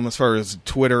 As far as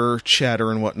Twitter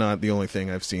chatter and whatnot, the only thing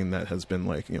I've seen that has been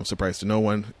like, surprise to no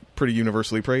one, pretty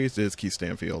universally praised is Keith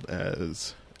Stanfield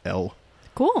as L.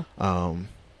 Cool.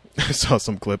 I saw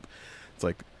some clip. It's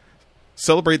like,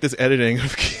 celebrate this editing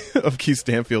of Keith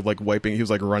Stanfield like wiping. He was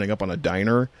like running up on a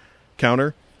diner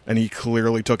counter, and he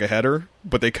clearly took a header,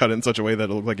 but they cut it in such a way that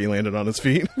it looked like he landed on his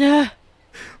feet. Yeah.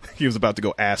 He was about to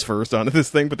go ass first onto this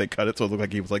thing, but they cut it so it looked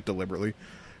like he was like deliberately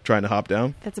trying to hop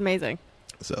down. That's amazing.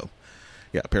 So,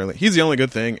 yeah, apparently he's the only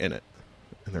good thing in it.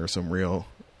 And there are some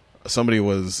somebody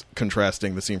was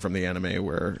contrasting the scene from the anime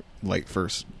where Light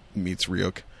first meets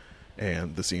Ryuk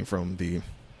and the scene from the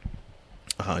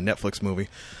Netflix movie.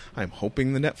 I'm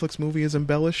hoping the Netflix movie is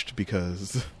embellished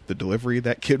because the delivery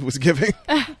that kid was giving,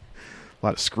 a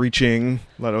lot of screeching,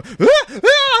 a lot of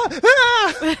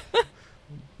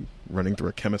running through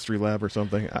a chemistry lab or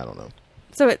something. I don't know.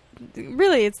 So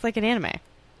it's like an anime.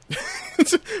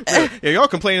 Yeah, y'all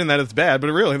complaining that it's bad, but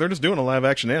really they're just doing a live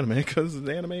action anime because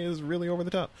the anime is really over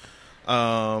the top.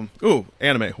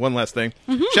 Anime. One last thing.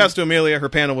 Mm-hmm. Shouts to Amelia. Her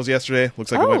panel was yesterday.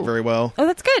 Looks like it went very well. Oh,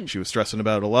 that's good. She was stressing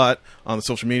about it a lot on the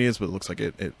social medias, but it looks like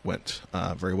it went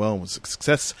very well and was a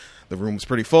success. The room was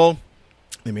pretty full.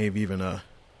 They may have even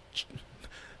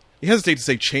you hesitate to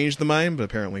say changed the mind, but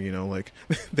apparently, like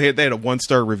they had a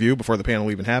 1-star review before the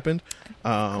panel even happened.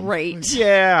 Great.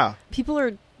 Yeah. People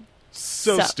are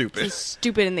so stupid. They're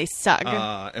stupid and they suck.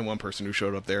 And one person who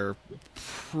showed up there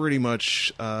pretty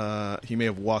much he may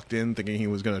have walked in thinking he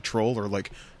was going to troll or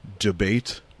like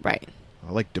debate. Right.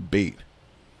 I like debate.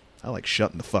 I like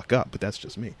shutting the fuck up, but that's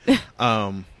just me.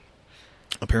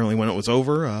 Apparently when it was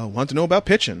over, wanted to know about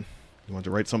pitching. He wanted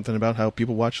to write something about how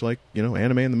people watch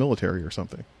anime in the military or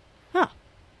something. Huh.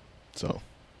 So,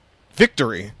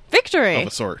 victory of a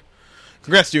sort.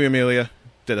 Congrats to you, Amelia.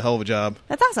 Did a hell of a job.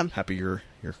 That's awesome. Happy your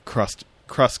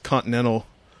transcontinental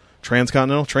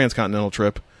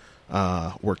trip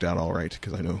worked out all right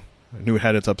because I knew it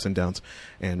had its ups and downs,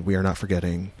 and we are not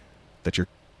forgetting that you're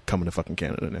coming to fucking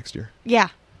Canada next year. Yeah,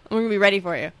 we're gonna be ready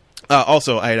for you.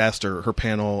 Also, I had asked her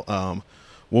panel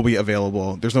will be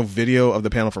available. There's no video of the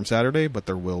panel from Saturday, but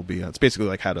there will be. It's basically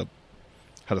like how to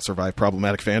survive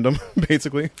problematic fandom,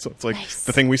 basically. So it's like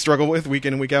the thing we struggle with week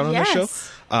in and week out on this show.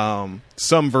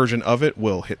 Some version of it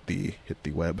will hit the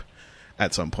web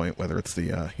at some point, whether it's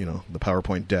the the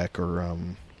PowerPoint deck or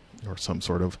some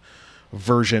sort of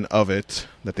version of it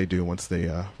that they do once they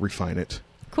refine it.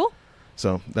 Cool.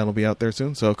 So that'll be out there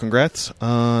soon. So congrats.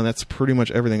 That's pretty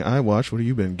much everything I watched. What have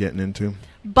you been getting into?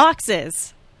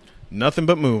 Boxes. Nothing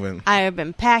but moving. I have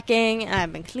been packing, and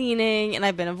I've been cleaning, and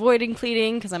I've been avoiding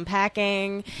cleaning because I'm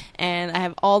packing, and I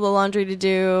have all the laundry to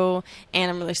do,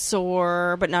 and I'm really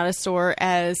sore, but not as sore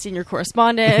as senior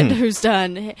correspondent who's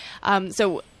done.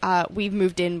 So we've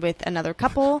moved in with another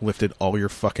couple. Lifted all your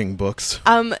fucking books.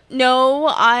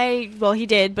 No, he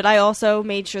did, but I also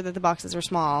made sure that the boxes were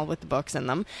small with the books in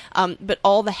them. But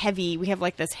all the heavy, we have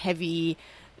like this heavy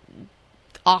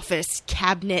office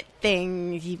cabinet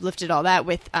thing. He lifted all that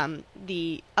with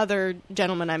the other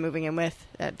gentleman I'm moving in with.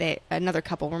 Another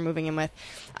couple we're moving in with.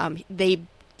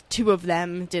 Two of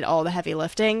them did all the heavy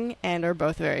lifting and are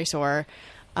both very sore.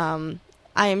 I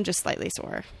am just slightly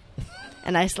sore,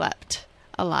 and I slept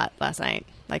a lot last night,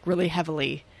 like really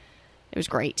heavily. It was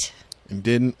great. And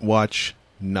didn't watch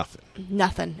nothing.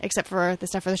 Nothing except for the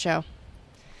stuff for the show.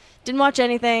 Didn't watch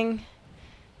anything.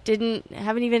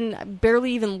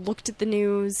 Barely even looked at the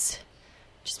news.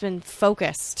 Just been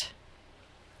focused.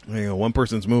 One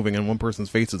person's moving and one person's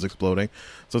face is exploding.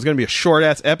 So it's going to be a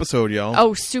short-ass episode, y'all.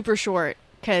 Oh, super short.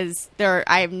 Because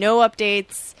I have no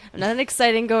updates. Nothing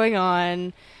exciting going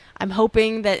on. I'm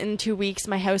hoping that in 2 weeks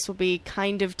my house will be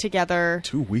kind of together.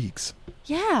 2 weeks?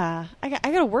 Yeah. I got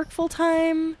to work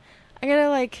full-time. I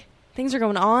got to, things are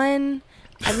going on.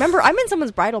 I remember I'm in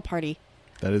someone's bridal party.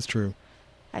 That is true.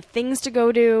 I have things to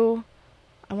go to.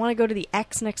 I want to go to the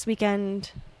X next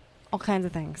weekend. All kinds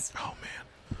of things. Oh,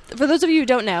 man. For those of you who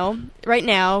don't know, right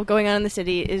now, going on in the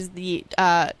city is the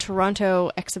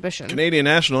Toronto Exhibition. Canadian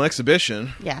National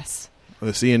Exhibition. Yes.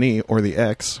 The CNE or the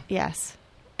X. Yes.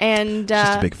 And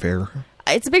just a big fair.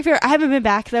 it's a big fair. I haven't been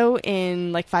back though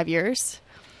in like 5 years.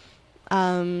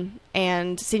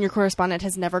 And senior correspondent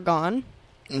has never gone.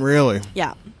 Really?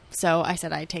 Yeah. So I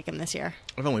said I'd take him this year.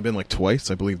 I've only been like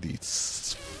twice. I believe the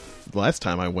last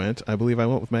time I went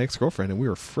with my ex-girlfriend, and we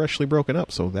were freshly broken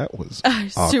up, so that was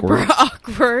super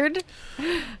awkward.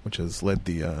 Which has led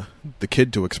the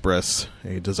kid to express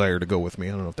a desire to go with me.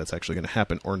 I don't know if that's actually going to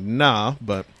happen or not,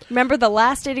 but... Remember, the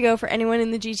last day to go for anyone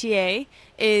in the GTA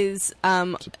is...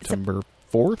 September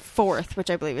 4th? 4th, which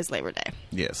I believe is Labor Day.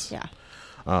 Yes. Yeah.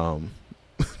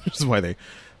 Which is why they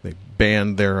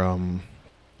banned their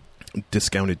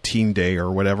discounted teen day or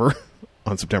whatever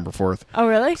on September 4th. Oh,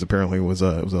 really? Because apparently it was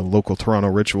a local Toronto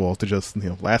ritual to just,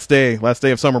 last day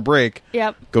of summer break,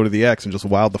 yep, go to the X and just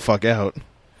wild the fuck out.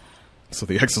 So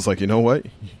the X is like, you know what?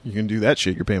 You can do that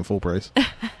shit. You're paying full price.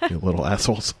 You little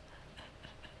assholes.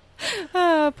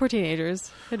 Poor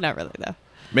teenagers. Not really, though.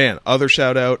 Man, other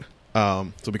shout out.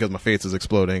 So because my face is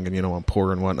exploding and, I'm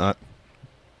poor and whatnot,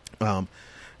 got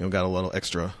a little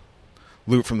extra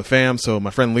loot from the fam. So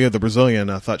my friend Leah, the Brazilian,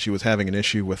 thought she was having an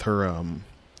issue with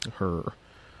her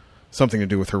something to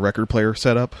do with her record player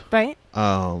setup. Right.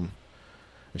 And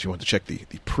she wanted to check the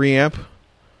preamp,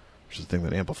 which is the thing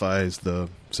that amplifies the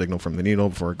signal from the needle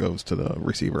before it goes to the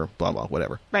receiver, blah, blah,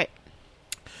 whatever. Right.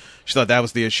 She thought that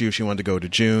was the issue. She wanted to go to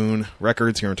June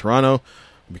Records here in Toronto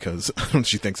because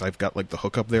she thinks I've got like the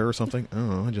hookup there or something. I don't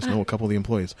know. I just know a couple of the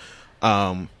employees.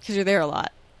 Because you're there a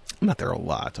lot. I'm not there a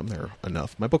lot. I'm there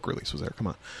enough. My book release was there. Come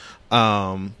on.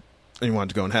 And you wanted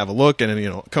to go and have a look. And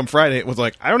then, come Friday, it was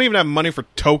like, I don't even have money for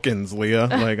tokens, Leah.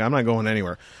 Like, I'm not going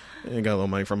anywhere. And I got a little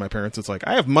money from my parents. It's like,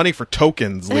 I have money for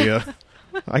tokens, Leah.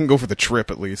 I can go for the trip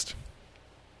at least.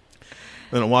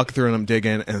 Then I'm walking through and I'm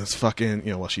digging. And it's fucking,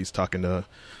 while she's talking to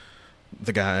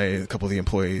the guy, a couple of the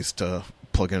employees to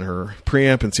plug in her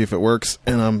preamp and see if it works.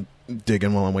 And I'm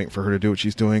digging while I'm waiting for her to do what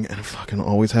she's doing. And it fucking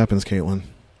always happens, Caitlin.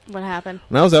 What happened?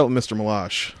 When I was out with Mr.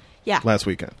 Malash last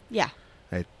weekend, I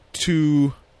had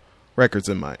 2 records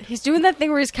in mind. He's doing that thing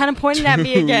where he's kind of pointing at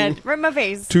me again, right in my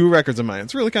face. 2 records in mind.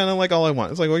 It's really kind of like all I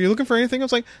want. It's like, well, you looking for anything? I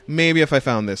was like, maybe if I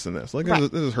found this and this. Like,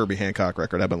 this is Herbie Hancock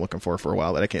record I've been looking for a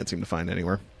while that I can't seem to find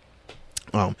anywhere.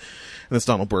 And this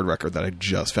Donald Byrd record that I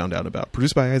just found out about,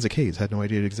 produced by Isaac Hayes. Had no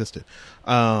idea it existed.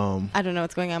 I don't know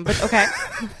what's going on, but okay.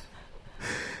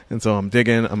 And so I'm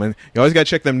digging. You always got to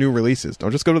check them new releases.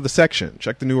 Don't just go to the section.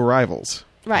 Check the new arrivals.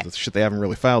 Right. It's shit they haven't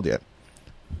really filed yet.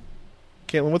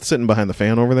 Caitlin, what's sitting behind the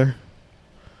fan over there?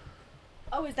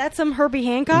 Oh, is that some Herbie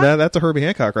Hancock? That's a Herbie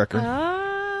Hancock record.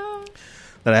 Oh.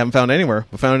 That I haven't found anywhere.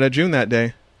 But found it at June that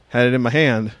day. Had it in my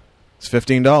hand. It's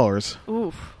 $15.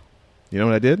 Oof. You know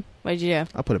what I did? What did you do?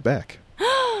 I put it back.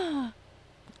 I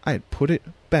had put it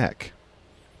back.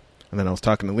 And then I was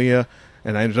talking to Leah.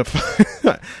 And I ended up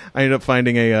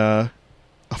finding a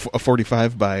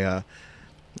 45 by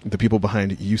the people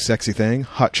behind You Sexy Thing,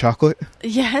 Hot Chocolate.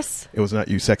 Yes. It was not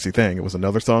You Sexy Thing. It was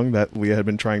another song that Leah had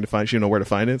been trying to find. She didn't know where to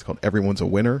find it. It's called Everyone's a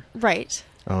Winner. Right.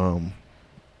 And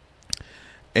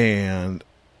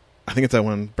I think it's that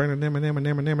one.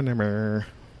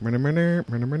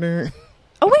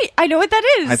 Oh, wait. I know what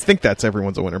that is. I think that's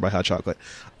Everyone's a Winner by Hot Chocolate.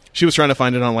 She was trying to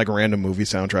find it on like random movie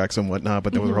soundtracks and whatnot,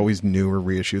 but they were always new or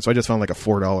reissued. So I just found like a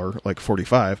 $4 like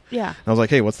 45. Yeah. And I was like,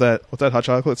 hey, what's that Hot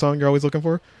Chocolate song you're always looking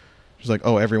for? She's like,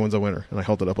 oh, Everyone's a Winner. And I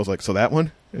held it up. I was like, so that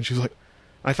one? And she was like,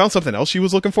 I found something else she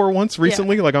was looking for once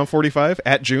recently, like on 45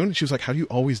 at June. She was like, how do you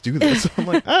always do this? I'm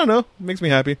like, I don't know. It makes me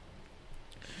happy.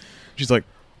 She's like,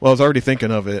 well, I was already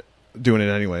thinking of it, doing it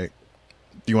anyway.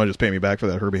 Do you want to just pay me back for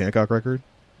that Herbie Hancock record?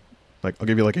 Like, I'll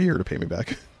give you like a year to pay me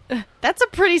back. That's a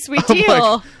pretty sweet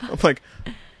deal. I'm like,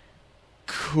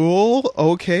 cool,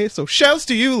 okay. So shouts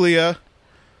to you, Leah,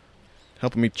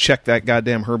 helping me check that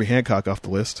goddamn Herbie Hancock off the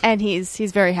list. And he's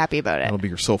very happy about it. That'll be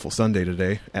your Soulful Sunday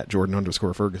today at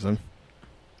Jordan_Ferguson.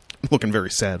 Looking very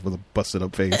sad with a busted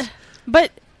up face.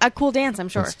 But a cool dance, I'm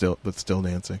sure. But still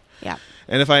dancing. Yeah.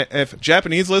 And if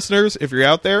Japanese listeners, if you're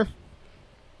out there,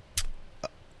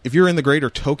 if you're in the greater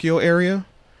Tokyo area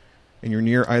and you're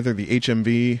near either the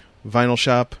HMV vinyl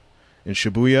shop in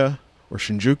Shibuya or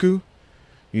Shinjuku, you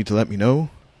need to let me know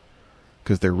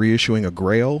because they're reissuing a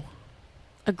Grail.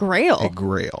 A Grail? A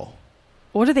Grail.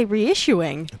 What are they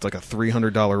reissuing? It's like a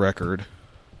 $300 record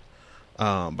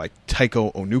by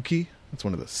Taiko Onuki. It's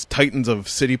one of the titans of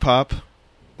city pop,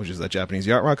 which is that Japanese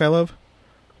yacht rock I love.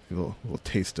 A little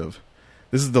taste of...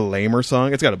 This is the lamer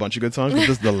song. It's got a bunch of good songs, but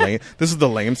this is the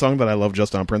lame song that I love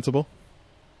just on principle.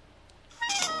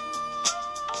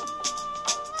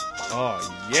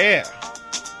 Oh, yeah.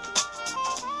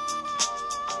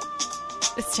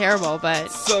 It's terrible, but...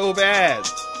 So bad.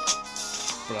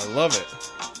 But I love it.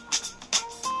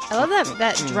 I love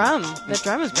that drum. That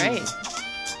drum is great.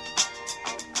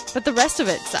 but the rest of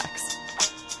it sucks.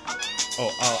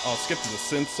 Oh, I'll skip to the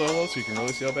synth solo so you can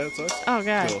really see how bad it sucks. Oh, God.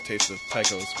 Get a little taste of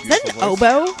Taiko's Is that an beautiful voice.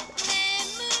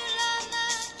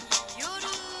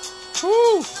 oboe?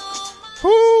 Ooh.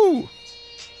 Woo!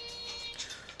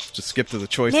 Just skip to the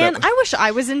choice. Man, I wish I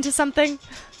was into something.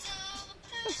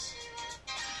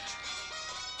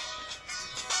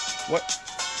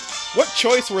 What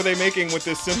choice were they making with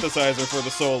this synthesizer for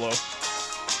the solo?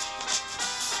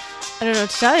 I don't know what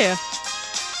to tell you.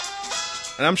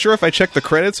 And I'm sure if I check the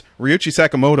credits, Ryuichi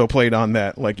Sakamoto played on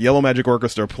that. Like, Yellow Magic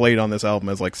Orchestra played on this album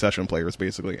as, like, session players,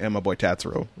 basically. And my boy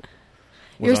Tatsuro.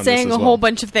 You're saying a whole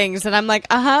bunch of things, and I'm like,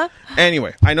 uh-huh.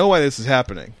 Anyway, I know why this is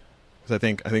happening. Because I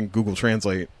think Google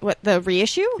Translate... What, the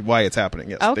reissue? Why it's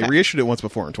happening, yes. Okay. They reissued it once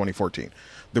before in 2014.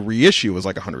 The reissue was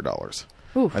like $100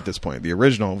 at this point. The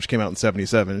original, which came out in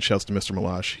 77, shouts to Mr.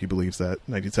 Malash. He believes that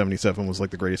 1977 was, like,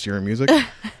 the greatest year in music.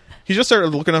 He just started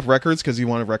looking up records because he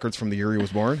wanted records from the year he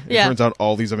was born. It turns out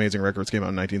all these amazing records came out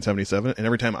in 1977. And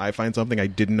every time I find something I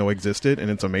didn't know existed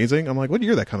and it's amazing, I'm like, what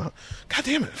year did that come out? God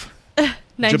damn it.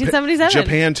 1977.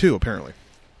 Japan, too, apparently.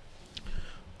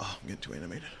 Oh, I'm getting too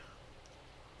animated.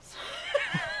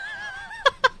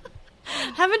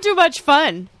 Having too much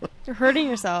fun. You're hurting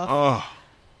yourself. Oh.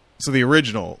 So the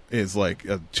original is like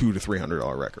a $200 to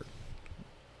 $300 record.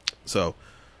 So,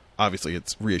 obviously,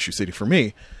 it's reissue city for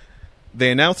me. They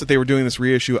announced that they were doing this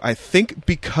reissue, I think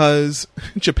because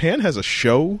Japan has a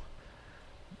show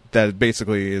that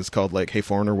basically is called, like, Hey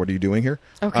Foreigner, what are you doing here?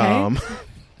 Okay.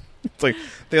 It's like,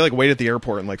 they, like, wait at the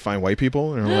airport and, like, find white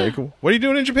people, and they're like, what are you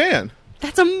doing in Japan?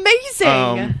 That's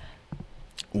amazing!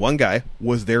 One guy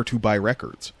was there to buy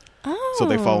records. Oh. So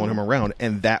they followed him around,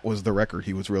 and that was the record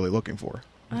he was really looking for.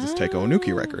 It was this Taiko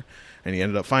Inuki record. And he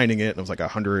ended up finding it, and it was like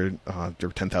 100 or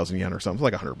 10,000 yen or something,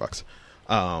 like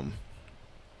 $100.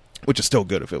 Which is still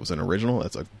good if it was an original.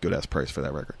 That's a good-ass price for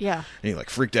that record. Yeah. And he,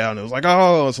 like, freaked out, and it was like,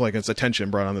 oh, it's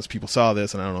attention brought on this. People saw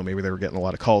this, and I don't know, maybe they were getting a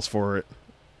lot of calls for it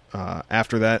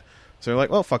after that. So they're like,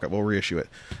 well, fuck it, we'll reissue it.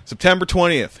 September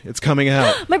 20th, it's coming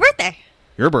out. My birthday.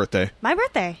 Your birthday. My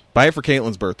birthday. Buy it for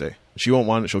Caitlin's birthday. She won't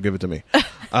want it, she'll give it to me.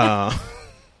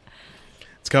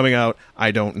 It's coming out. I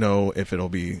don't know if it'll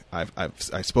be... I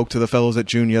spoke to the fellows at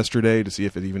June yesterday to see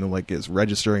if it even, like, is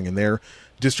registering in their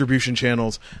distribution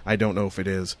channels. I don't know if it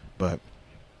is, but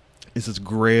this is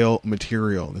Grail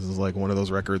material. This is, like, one of those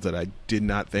records that I did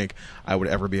not think I would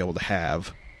ever be able to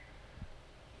have.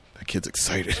 That kid's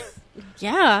excited.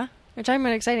 Yeah. You're talking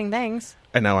about exciting things.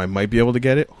 And now I might be able to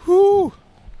get it. Whoo!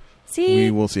 See?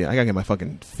 We will see. I gotta get my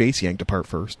fucking face yanked apart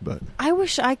first, but... I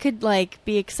wish I could, like,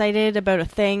 be excited about a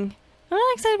thing. I'm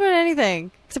not excited about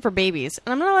anything, except for babies.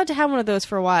 And I'm not allowed to have one of those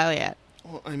for a while yet.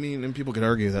 Well, I mean, and people could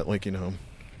argue that, like, you know,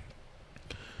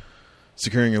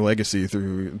 securing your legacy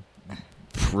through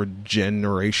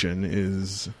progeneration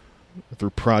is... through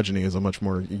progeny is a much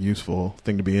more useful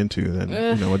thing to be into than,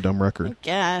 you know, a dumb record. I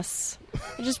guess.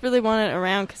 I just really want it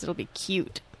around because it'll be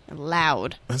cute and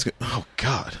loud. That's good. Oh,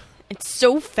 God. It's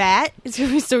so fat. It's going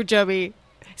to be so chubby.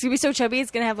 It's going to be so chubby,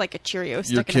 it's going to have, like, a Cheerio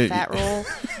stuck in a fat roll.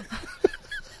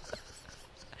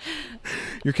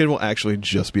 Your kid will actually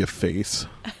just be a face.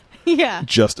 Yeah.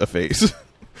 Just a face.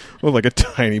 With, like, a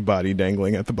tiny body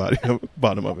dangling at the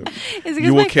bottom of it. Is it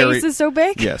because my face is so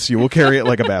big? Yes, you will carry it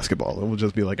like a basketball. It will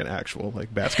just be like an actual,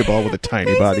 like, basketball with a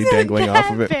tiny body dangling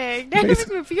off of it. Big. That makes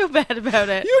me feel bad about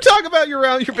it. You talk about your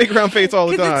big round face all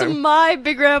the time. Because it's my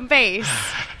big round face.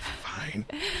 Fine.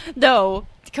 No,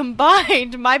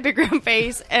 combined, my big round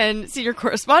face and senior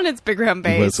correspondent's big round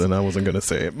face. Listen, I wasn't going to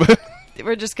say it, but...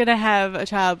 We're just going to have a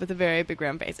child with a very big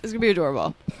round face. It's going to be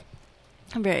adorable.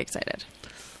 I'm very excited.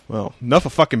 Well, enough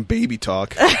of fucking baby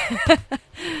talk.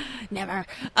 Never.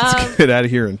 Let's get out of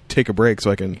here and take a break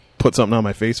so I can put something on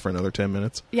my face for another 10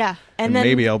 minutes. Yeah. And then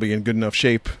maybe I'll be in good enough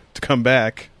shape to come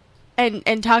back.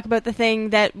 And talk about the thing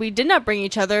that we did not bring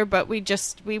each other, but we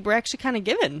were actually kind of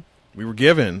given. We were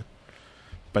given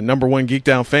by number one Geek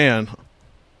Down fan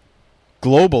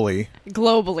globally.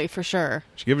 Globally, for sure.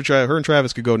 She give it a try. Her and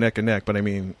Travis could go neck and neck, but I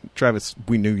mean, Travis,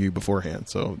 we knew you beforehand,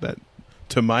 so that,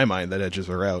 to my mind, that edges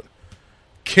her out.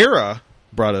 Kira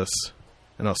brought us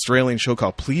an Australian show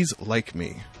called Please Like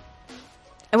Me.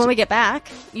 And when we get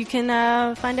back, you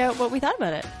can find out what we thought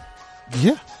about it.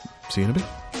 Yeah. See you in a bit.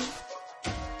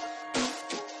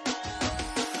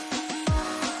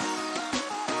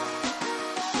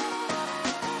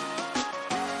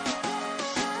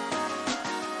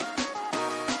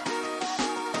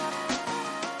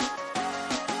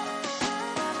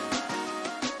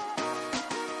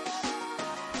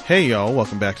 Hey y'all,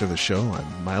 welcome back to the show.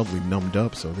 I'm mildly numbed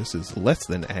up, so this is less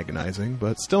than agonizing,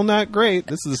 but still not great.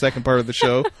 This is the second part of the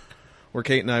show where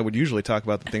Kate and I would usually talk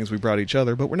about the things we brought each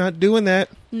other, but we're not doing that.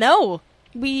 No.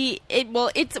 We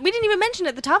didn't even mention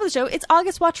at the top of the show, it's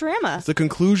August Watcherama. It's the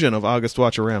conclusion of August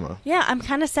Watcherama. Yeah, I'm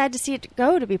kind of sad to see it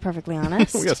go, to be perfectly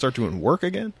honest. We gotta start doing work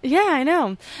again? Yeah, I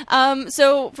know.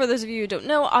 So, for those of you who don't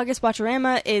know, August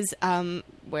Watcherama is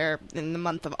where in the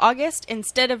month of August,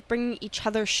 instead of bringing each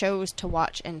other shows to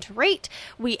watch and to rate,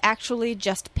 we actually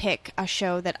just pick a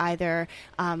show that either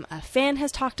a fan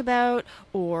has talked about,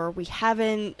 or we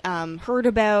haven't heard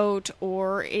about,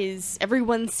 or is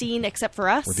everyone seen except for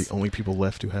us. We're the only people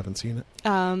left who haven't seen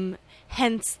it.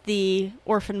 Hence the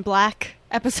Orphan Black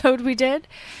episode we did.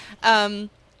 And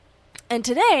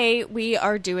today we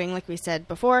are doing, like we said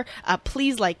before,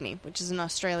 Please Like Me, which is an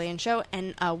Australian show,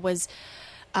 and was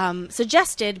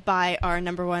suggested by our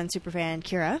number one superfan,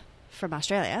 Kira, from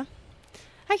Australia.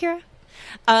 Hi,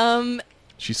 Kira.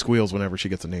 She squeals whenever she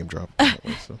gets a name drop.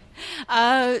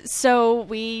 So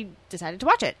we decided to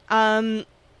watch it.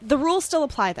 The rules still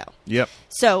apply, though. Yep.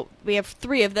 So we have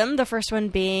 3 of them, the first one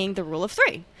being the rule of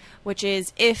 3. Which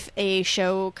is if a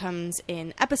show comes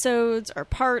in episodes or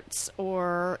parts,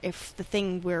 or if the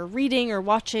thing we're reading or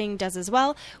watching does as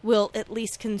well, we'll at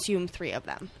least consume 3 of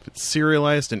them. If it's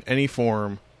serialized in any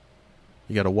form,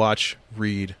 you gotta watch,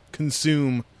 read,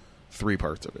 consume 3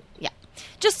 parts of it. Yeah.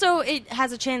 Just so it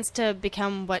has a chance to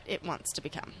become what it wants to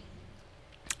become.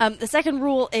 The second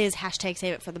rule is hashtag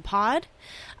save it for the pod,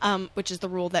 which is the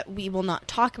rule that we will not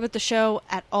talk about the show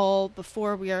at all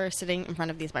before we are sitting in front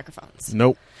of these microphones.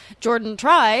 Nope. Jordan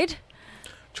tried.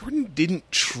 Jordan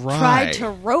didn't try. Tried to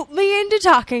rope me into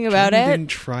talking about Jordan it. Didn't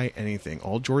try anything.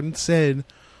 All Jordan said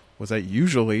was that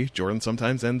usually Jordan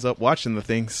sometimes ends up watching the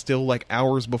thing still like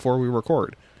hours before we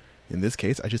record. In this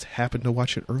case, I just happened to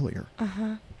watch it earlier.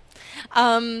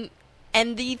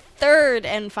 And the third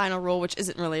and final rule, which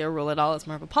isn't really a rule at all, it's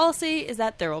more of a policy, is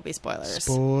that there will be spoilers.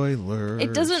 Spoilers.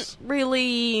 It doesn't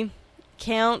really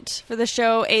count for the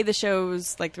show. A, the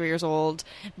show's like 3 years old.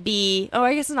 B,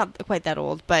 I guess it's not quite that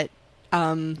old, but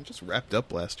It just wrapped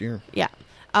up last year. yeah.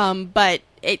 But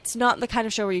it's not the kind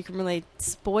of show where you can really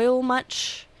spoil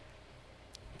much.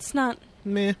 It's not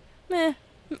Meh.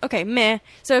 Okay, meh.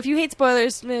 So if you hate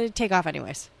spoilers, take off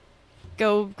anyways.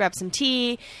 Go grab some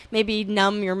tea, maybe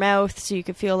numb your mouth so you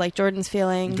could feel like Jordan's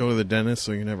feeling. Go to the dentist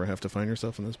so you never have to find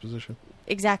yourself in this position.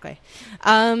 Exactly.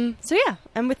 So yeah,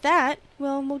 and with that,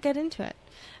 we'll get into it.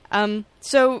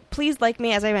 So Please Like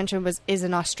Me, as I mentioned, is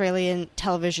an Australian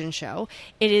television show.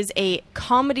 It is a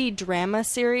comedy drama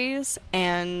series,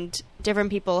 and different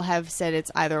people have said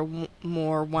it's either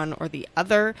more one or the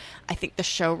other. I think the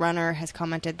showrunner has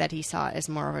commented that he saw it as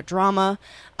more of a drama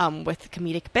with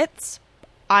comedic bits.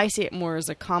 I see it more as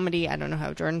a comedy. I don't know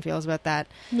how Jordan feels about that.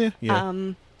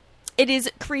 Yeah. It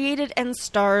is created and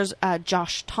stars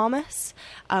Josh Thomas,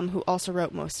 who also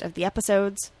wrote most of the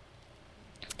episodes.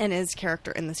 And his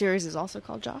character in the series is also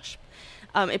called Josh.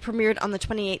 It premiered on the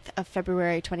 28th of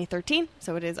February 2013,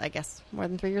 so it is, I guess, more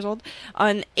than 3 years old,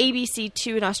 on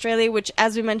ABC2 in Australia, which,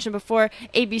 as we mentioned before,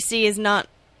 ABC is not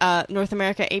North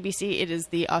America ABC, it is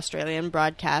the Australian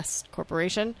Broadcast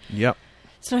Corporation. Yep.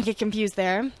 So don't get confused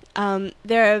there.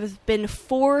 There have been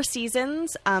 4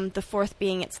 seasons, the 4th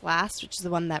being its last, which is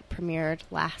the one that premiered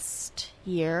last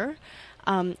year.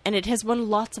 And it has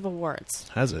won lots of awards.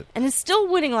 Has it? And is still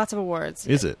winning lots of awards.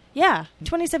 Is it? Yeah.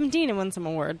 2017 it won some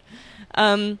award.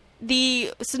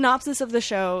 The synopsis of the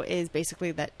show is basically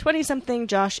that 20-something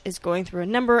Josh is going through a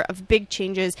number of big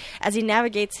changes as he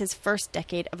navigates his first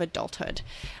decade of adulthood.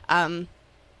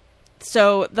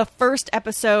 So the first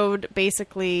episode,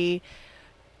 basically,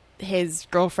 his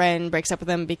girlfriend breaks up with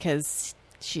him because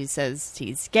she says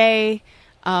he's gay.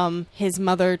 His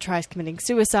mother tries committing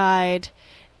suicide,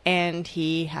 and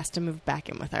he has to move back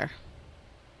in with her.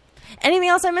 Anything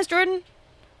else I missed, Jordan?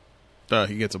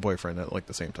 He gets a boyfriend at like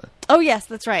the same time. Oh, yes,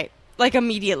 that's right. Like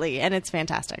immediately, and it's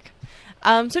fantastic.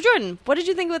 So, Jordan, what did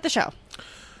you think about the show?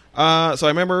 So I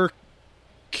remember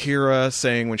Kira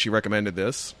saying when she recommended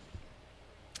this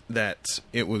that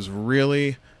it was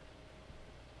really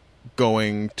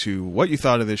going to, what you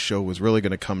thought of this show was really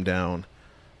going to come down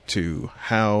to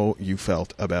how you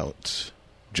felt about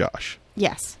Josh.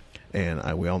 Yes. And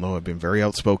we all know I've been very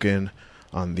outspoken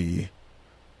on the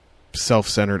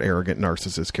self-centered, arrogant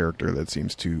narcissist character that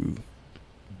seems to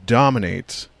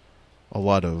dominate a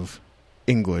lot of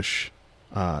English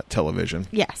television.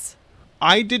 Yes.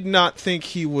 I did not think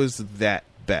he was that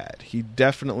bad. He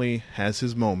definitely has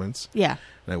his moments. Yeah.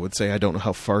 And I would say I don't know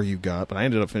how far you got, but I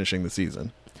ended up finishing the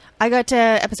season. I got to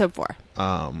episode 4.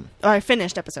 Or I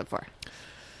finished episode 4.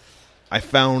 I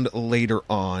found later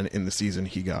on in the season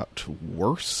he got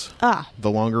worse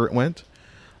the longer it went.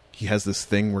 He has this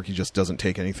thing where he just doesn't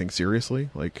take anything seriously.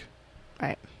 Like,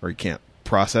 Right. or he can't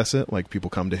process it. Like, people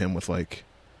come to him with like,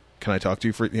 can I talk to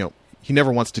you for, he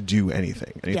never wants to do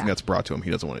anything. Anything that's brought to him,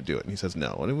 he doesn't want to do it. And he says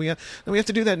no. And we have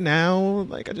to do that now.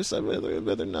 Like, I just said,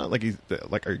 rather not. Like, do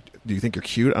you think you're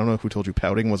cute? I don't know who told you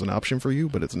pouting was an option for you,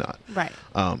 but it's not. Right.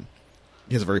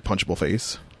 He has a very punchable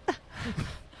face.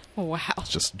 Wow. It's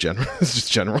just general. It's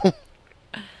just general.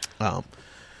 Not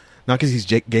because he's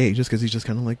gay, just because he's just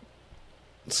kind of like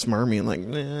smarmy and like,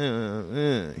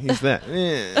 he's that.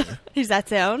 He's that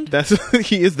sound?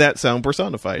 He is that sound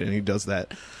personified, and he does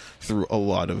that through a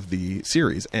lot of the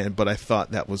series. But I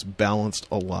thought that was balanced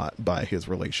a lot by his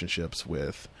relationships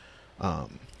with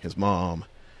his mom,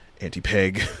 Auntie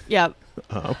Peg. Yep.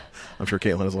 I'm sure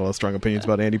Caitlin has a lot of strong opinions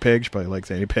about Auntie Peg. She probably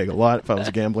likes Auntie Peg a lot. If I was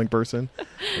a gambling person,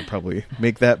 I'd probably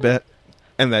make that bet.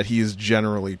 And that he is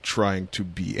generally trying to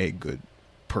be a good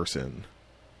person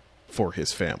for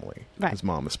his family, right. His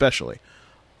mom especially.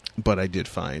 But I did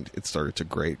find it started to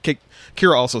grate.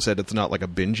 Kira also said it's not like a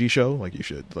bingey show. Like, you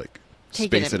should like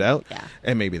space it out. Yeah.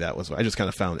 And maybe that was, I just kind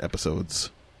of found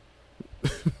episodes,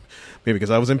 maybe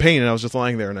because I was in pain and I was just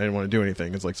lying there and I didn't want to do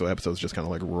anything. It's like, so episodes just kind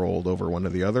of like rolled over one to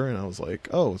the other, and I was like,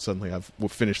 oh, suddenly I've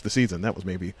finished the season. That was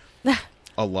maybe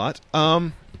a lot.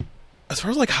 As far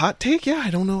as like hot take, I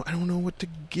don't know what to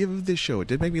give this show. It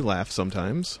did make me laugh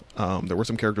sometimes. There were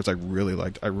some characters I really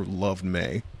liked. I loved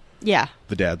May. Yeah.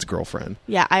 The dad's girlfriend.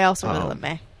 Yeah, I also really love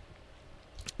May.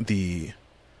 The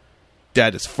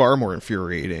dad is far more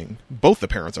infuriating. Both the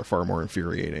parents are far more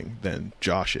infuriating than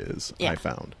Josh is, I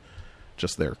found.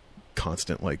 Just their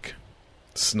constant, like,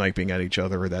 sniping at each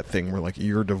other, or that thing where, like,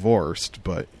 you're divorced,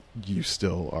 but you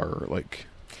still are, like...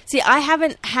 See, I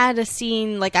haven't had a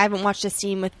scene, like, I haven't watched a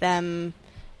scene with them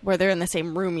where they're in the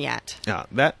same room yet. Yeah,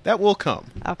 that will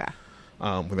come. Okay.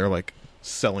 When they're, like,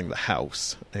 selling the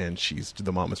house, and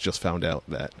the mom has just found out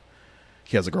that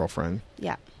he has a girlfriend.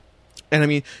 Yeah. And I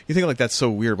mean, you think like that's so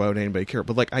weird, why would anybody care?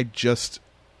 But like, I'm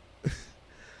not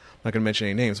going to mention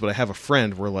any names, but I have a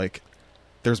friend where like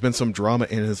there's been some drama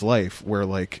in his life where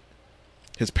like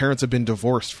his parents have been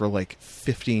divorced for like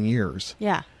 15 years.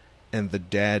 Yeah. And the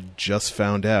dad just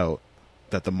found out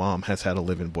that the mom has had a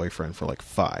live-in boyfriend for like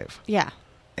 5. Yeah.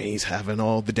 And he's causing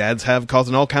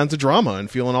all kinds of drama and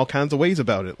feeling all kinds of ways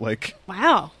about it. Like,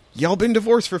 wow. Y'all been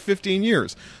divorced for 15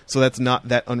 years. So that's not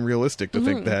that unrealistic to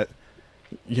think that,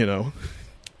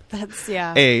 that's,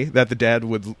 yeah. that the dad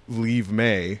would leave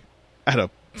May at a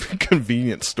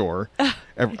convenience store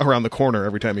around the corner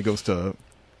every time he goes to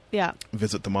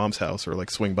visit the mom's house or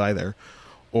like swing by there,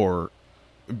 or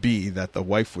B, that the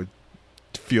wife would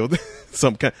feel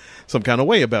some kind of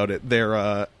way about it.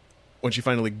 There, when she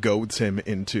finally goads him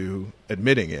into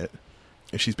admitting it,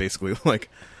 and she's basically like,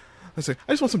 I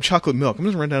just want some chocolate milk. I'm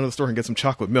just run down to the store and get some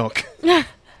chocolate milk.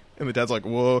 And the dad's like,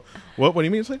 whoa, what do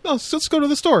you mean? It's like, no, let's go to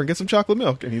the store and get some chocolate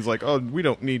milk. And he's like, oh, we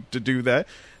don't need to do that.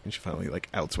 And she finally like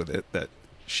outs with it that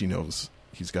she knows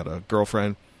he's got a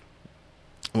girlfriend.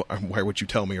 Why would you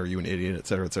tell me? Are you an idiot? Et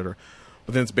cetera, et cetera.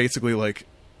 But then it's basically like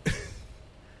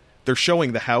they're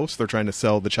showing the house. They're trying to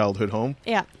sell the childhood home.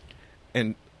 Yeah.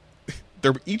 And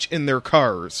they're each in their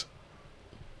cars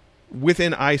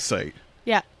within eyesight.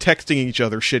 Yeah. Texting each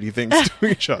other shitty things to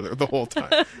each other the whole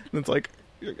time. And it's like,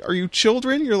 are you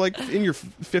children? You're like in your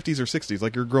 50s or 60s,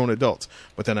 like you're grown adults.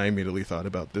 But then I immediately thought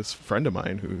about this friend of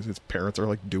mine his parents are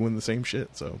like doing the same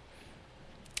shit. So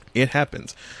it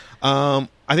happens. I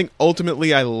think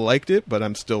ultimately I liked it, but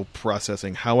I'm still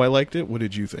processing how I liked it. What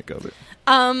did you think of it?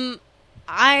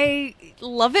 I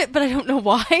love it, but I don't know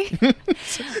why.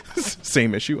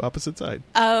 Same issue, opposite side.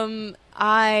 Because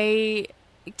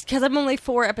I'm only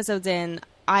 4 episodes in,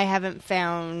 I haven't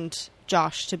found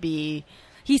Josh to be...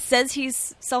 He says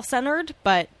he's self-centered,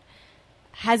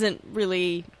 hasn't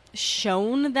really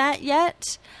shown that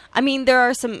yet. I mean, there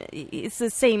are some... It's the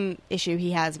same issue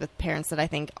he has with parents that I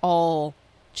think all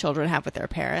children have with their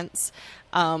parents.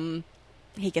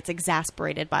 He gets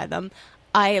exasperated by them.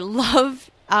 I love...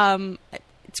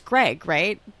 it's Greg,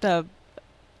 right?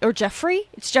 Or Jeffrey?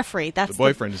 It's Jeffrey. That's the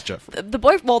boyfriend is Jeffrey.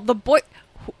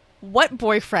 What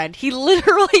boyfriend? He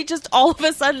literally just all of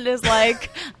a sudden is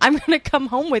like, I'm going to come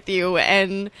home with you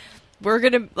and we're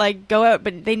going to like go out,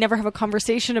 but they never have a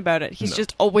conversation about it. He's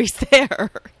just always there.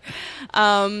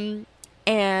 And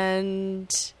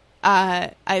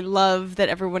I love that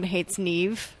everyone hates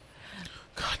Neve.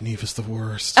 God, Neve is the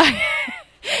worst.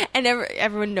 And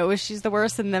everyone knows she's the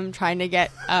worst, and them trying to get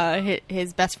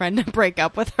his best friend to break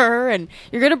up with her. And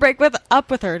you're going to break up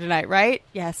with her tonight, right?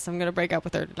 Yes, I'm going to break up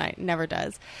with her tonight. Never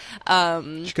does.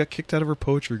 She got kicked out of her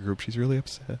poetry group. She's really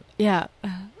upset. Yeah.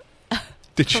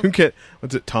 Did you get...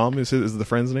 What's it? Tom is the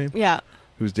friend's name? Yeah.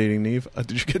 Who's dating Neve?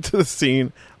 Did you get to the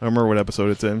scene? I don't remember what episode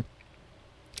it's in.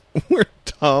 where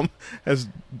Tom has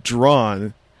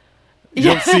drawn. You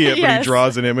don't see it, but Yes. he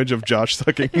draws an image of Josh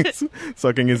sucking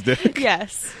his dick.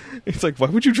 Yes. He's like, why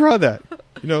would you draw that?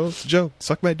 You know, it's a joke.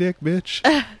 Suck my dick, bitch.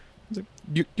 He's like,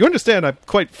 you understand I'm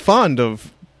quite fond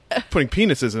of putting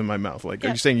penises in my mouth. Like, are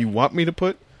you saying you want me to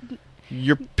put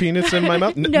your penis in my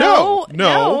mouth?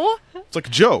 No. It's like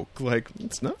a joke. Like,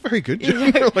 it's not a very good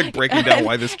joke. Like, breaking down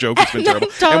why this joke has been terrible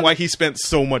and why he spent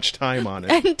so much time on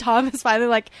it. And Tom is finally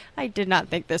like, I did not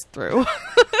think this through.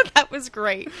 That was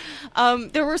great.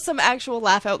 There were some actual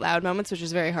laugh out loud moments, which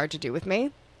is very hard to do with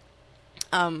me.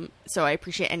 So I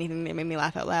appreciate anything that made me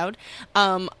laugh out loud.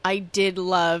 I did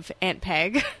love Aunt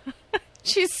Peg.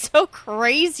 She's so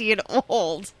crazy and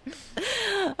old.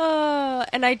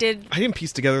 And I didn't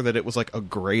piece together that it was like a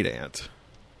great aunt.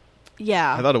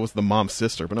 Yeah. I thought it was the mom's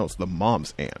sister, but no, it's the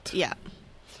mom's aunt. Yeah.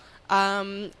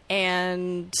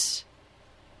 And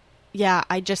yeah,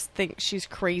 I just think she's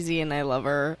crazy and I love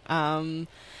her. I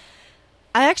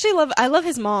love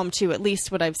his mom too, at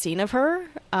least what I've seen of her.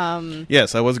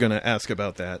 Yes, I was going to ask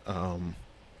about that.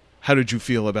 How did you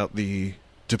feel about the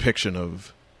depiction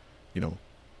of,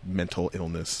 mental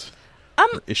illness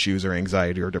or issues or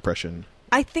anxiety or depression?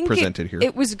 I think presented here.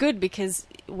 It was good because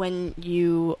when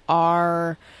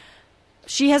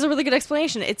she has a really good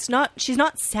explanation. She's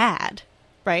not sad,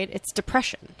 right? It's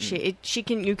depression.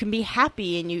 You can be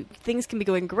happy and things can be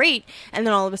going great, and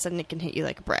then all of a sudden it can hit you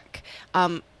like a brick.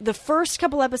 The first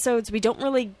couple episodes we don't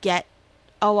really get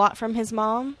a lot from his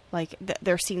mom. Like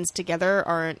their scenes together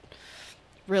aren't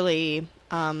really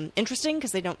interesting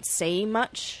because they don't say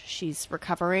much. She's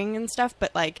recovering and stuff,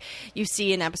 but like you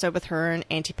see an episode with her and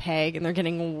Auntie Peg and they're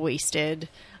getting wasted.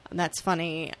 That's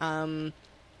funny.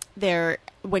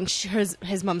 When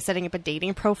his mom's setting up a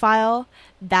dating profile,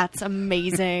 that's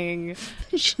amazing.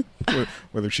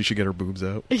 Whether she should get her boobs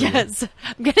out. Yes.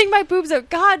 I'm getting my boobs out.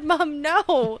 God, Mom,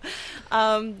 no.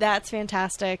 That's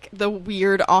fantastic. The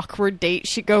weird, awkward date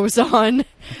she goes on.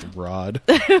 With Rod.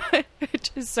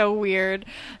 Which is so weird.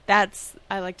 I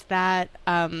liked that.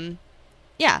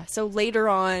 Yeah, so later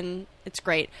on, it's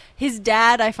great. His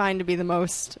dad I find to be the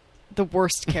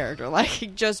worst character. Like, he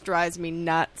just drives me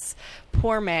nuts.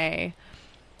 Poor May.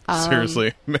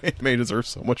 Seriously, May deserves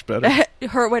so much better.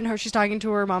 When she's talking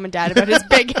to her mom and dad about his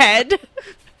big head.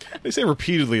 They say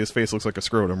repeatedly his face looks like a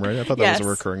scrotum, right? I thought that was a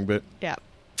recurring bit. Yeah.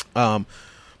 But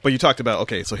you talked about,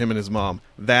 so him and his mom.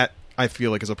 That, I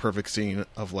feel like, is a perfect scene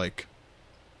of, like,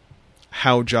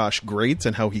 how Josh grates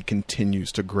and how he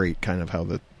continues to grate, kind of how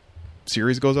the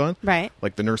series goes on. Right.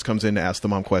 Like, the nurse comes in to ask the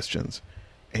mom questions.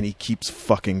 And he keeps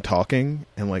fucking talking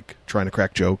and, like, trying to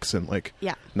crack jokes and, like,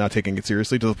 not taking it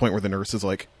seriously to the point where the nurse is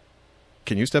like,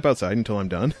 can you step outside until I'm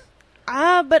done?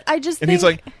 But I just And he's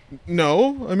like,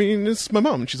 no, I mean, it's my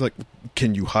mom. And she's like,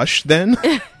 can you hush then?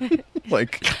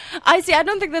 Like, I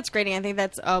don't think that's grating. I think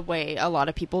that's a way a lot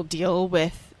of people deal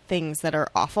with things that are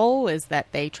awful, is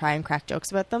that they try and crack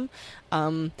jokes about them.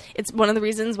 It's one of the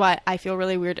reasons why I feel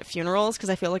really weird at funerals,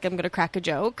 because I feel like I'm going to crack a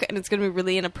joke and it's going to be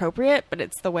really inappropriate, but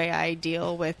it's the way I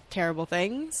deal with terrible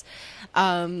things.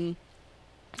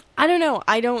 I don't know.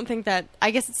 I don't think that...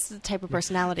 I guess it's the type of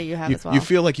personality you have as well. You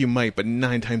feel like you might, but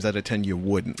 9 times out of 10 you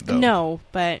wouldn't, though. No,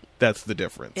 but... That's the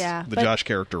difference. Yeah. The Josh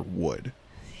character would.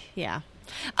 Yeah.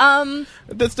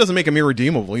 This doesn't make him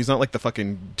irredeemable. He's not like the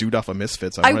fucking dude off of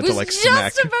Misfits. I wanted to, like, smack. I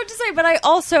was just about to say, but I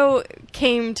also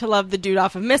came to love the dude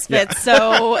off of Misfits,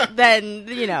 so then,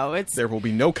 it's... There will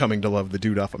be no coming to love the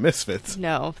dude off of Misfits.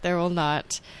 No, there will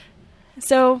not.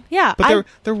 So, yeah. But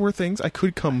there were things I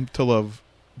could come to love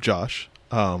Josh.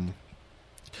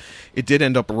 It did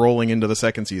end up rolling into the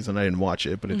second season. I didn't watch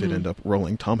it, but it did end up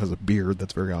rolling. Tom has a beard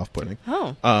that's very off-putting.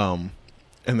 Oh.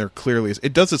 And there clearly is...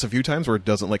 It does this a few times where it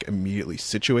doesn't, like, immediately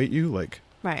situate you. Like,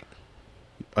 right.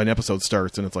 An episode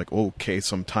starts and it's like, okay,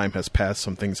 some time has passed.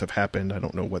 Some things have happened. I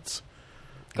don't know what's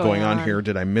going on here.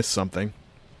 Did I miss something?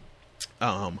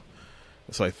 So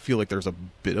I feel like there's a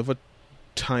bit of a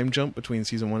time jump between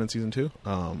season 1 and season 2.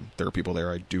 There are people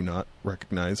there I do not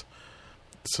recognize.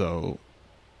 So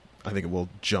I think it will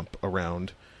jump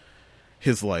around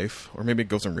his life. Or maybe it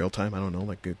goes in real time. I don't know.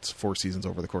 Like, it's 4 seasons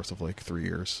over the course of, like, 3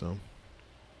 years. So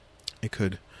it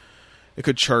could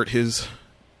chart his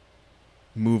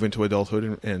move into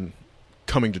adulthood and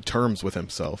coming to terms with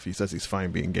himself. He says he's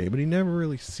fine being gay, but he never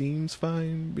really seems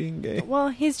fine being gay. Well,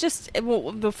 he's just...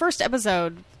 the first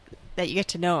episode that you get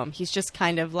to know him, he's just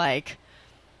kind of like...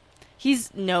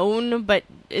 He's known, but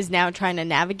is now trying to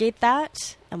navigate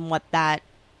that and what that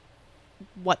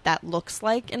looks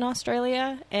like in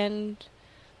Australia and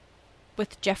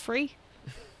with Jeffrey.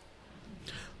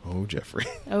 Oh, Jeffrey.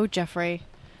 Oh, Jeffrey.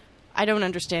 I don't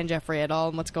understand Jeffrey at all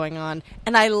and what's going on.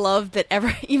 And I love that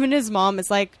even his mom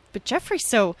is like, but Jeffrey's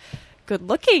so good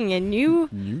looking and you're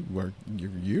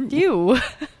you. You.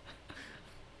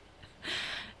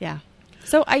 Yeah.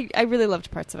 So I really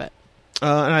loved parts of it.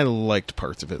 And I liked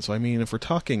parts of it. So, I mean, if we're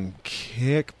talking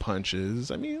kick punches,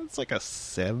 I mean, it's like a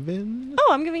 7. Oh,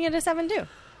 I'm giving it a 7 too.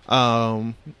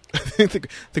 I think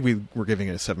we were giving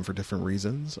it a 7 for different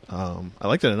reasons. I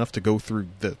liked it enough to go through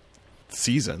the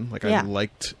season. Like, I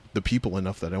liked the people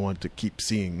enough that I wanted to keep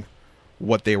seeing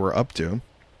what they were up to.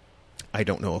 I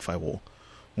don't know if I will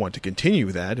want to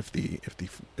continue that. If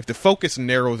the focus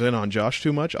narrows in on Josh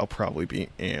too much, I'll probably be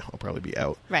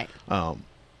out. Right.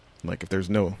 Like, if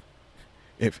there's no...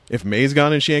 If May's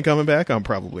gone and she ain't coming back, I'm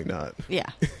probably not. Yeah.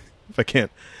 If I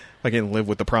can't live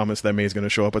with the promise that May's going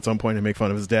to show up at some point and make fun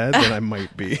of his dad, then I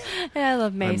might be. Yeah, I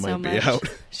love May so much. I might be out.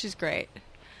 She's great.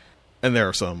 And there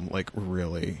are some, like,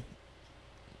 really...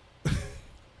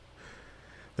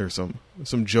 There's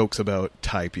some jokes about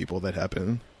Thai people that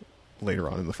happen later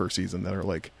on in the first season that are,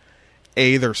 like...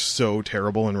 they're so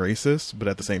terrible and racist, but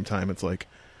at the same time, it's like...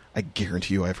 I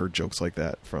guarantee you I've heard jokes like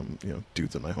that from,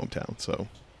 dudes in my hometown, so...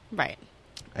 Right.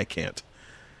 I can't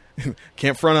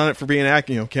front on it for being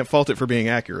can't fault it for being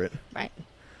accurate. Right.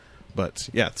 But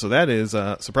yeah, so that is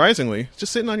surprisingly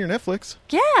just sitting on your Netflix.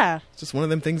 Yeah. It's just one of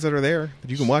them things that are there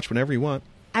that you can watch whenever you want.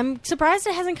 I'm surprised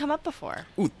it hasn't come up before.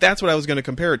 Ooh, that's what I was going to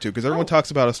compare it to, because everyone talks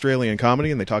about Australian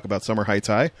comedy and they talk about Summer Heights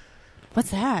High.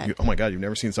 What's that? Oh my God, you've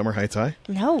never seen Summer Heights High?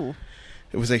 No.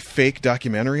 It was a fake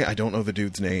documentary. I don't know the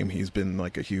dude's name. He's been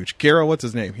like a huge... Garrow, what's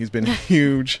his name? He's been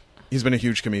huge... He's been a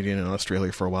huge comedian in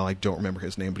Australia for a while. I don't remember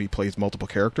his name, but he plays multiple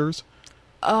characters.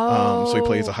 Oh. So he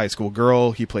plays a high school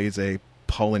girl. He plays a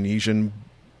Polynesian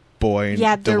boy,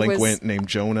 delinquent named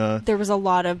Jonah. There was a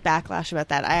lot of backlash about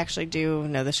that. I actually do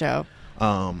know the show.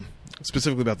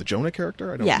 Specifically about the Jonah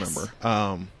character? I don't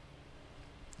remember.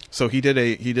 So he did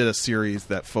a series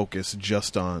that focused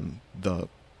just on the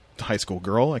high school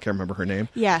girl. I can't remember her name.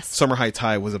 Yes. Summer Heights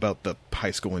High was about the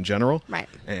high school in general. Right.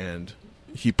 And...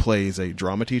 he plays a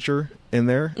drama teacher in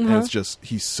there, and it's just,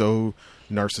 he's so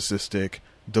narcissistic,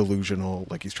 delusional,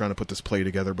 like he's trying to put this play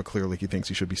together, but clearly he thinks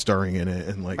he should be starring in it,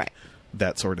 and like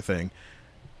that sort of thing.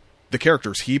 The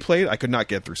characters he played, I could not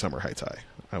get through Summer Heights High.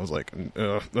 I was like,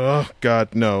 oh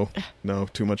God, no,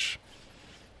 too much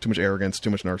arrogance,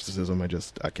 too much narcissism.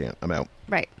 I can't, I'm out.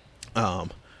 Right.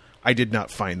 I did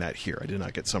not find that here. I did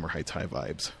not get Summer Heights High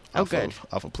vibes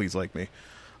off of Please Like Me.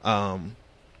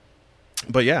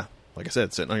 But yeah, like I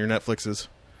said, sitting on your Netflixes,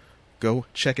 go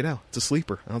check it out. It's a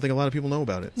sleeper. I don't think a lot of people know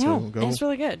about it. No, it's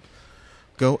really good.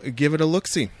 Go give it a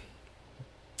look-see.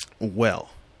 Well,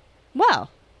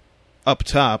 up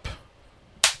top,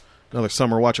 another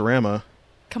summer watch-a-rama.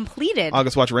 Completed.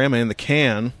 August watch-a-rama in the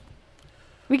can.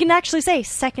 We can actually say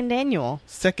second annual.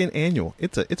 Second annual.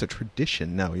 It's a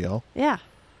tradition now, y'all. Yeah.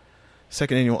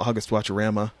 Second annual August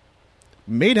watch-a-rama.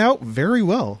 Made out very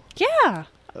well. Yeah.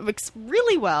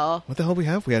 Really well. What the hell we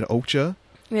have? We had Okja.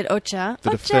 We had Okja.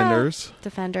 The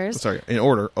Defenders. Sorry, in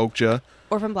order. Okja.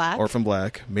 Orphan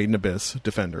Black. Made in Abyss.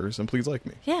 Defenders. And Please Like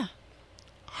Me. Yeah.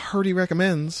 Hearty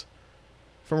recommends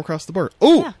from across the board.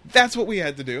 Oh, yeah. That's what we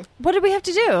had to do. What did we have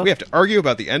to do? We have to argue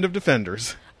about the end of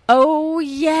Defenders. Oh,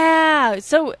 yeah.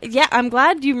 So, yeah, I'm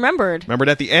glad you remembered. Remembered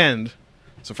at the end.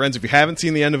 So, friends, if you haven't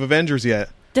seen the end of Avengers yet...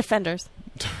 Defenders.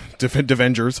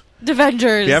 Defenders. If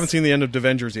you haven't seen the end of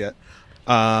Defenders yet,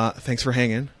 thanks for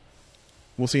hanging.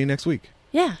 We'll see you next week.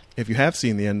 Yeah. If you have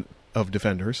seen the end of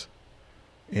Defenders,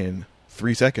 in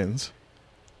 3 seconds,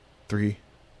 3,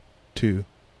 2,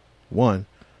 1,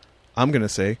 I'm going to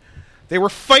say, they were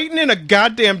fighting in a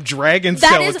goddamn dragon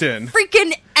skeleton. That is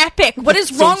freaking epic. What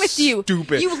is wrong with you?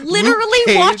 Stupid. You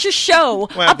literally watch a show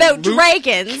about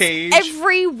dragons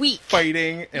every week.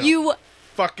 Fighting in a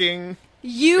fucking...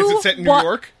 Is it set in New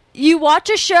York? You watch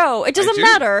a show. It doesn't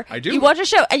matter. I do. You watch a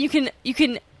show, and you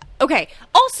can. Okay.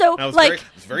 Also, like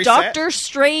very Doctor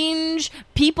Strange,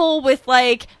 people with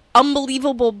like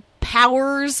unbelievable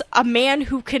powers, a man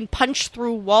who can punch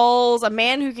through walls, a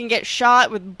man who can get shot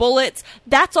with bullets.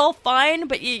 That's all fine,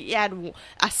 but you add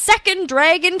a second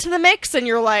dragon to the mix, and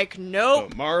you're like, nope.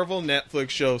 The Marvel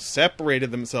Netflix show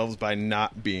separated themselves by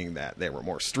not being that. They were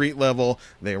more street level.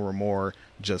 They were more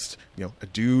just a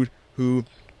dude who.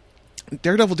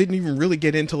 Daredevil didn't even really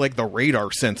get into like the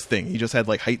radar sense thing. He just had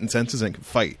like heightened senses and could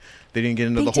fight. They didn't get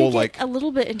into the whole like a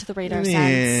little bit into the radar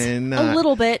sense. A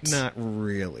little bit. Not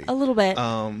really. A little bit.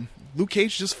 Luke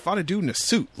Cage just fought a dude in a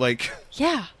suit. Like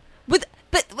yeah, but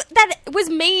that was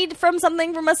made from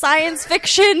something from a science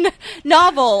fiction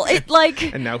novel. It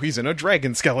like and now he's in a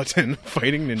dragon skeleton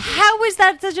fighting ninjas. How is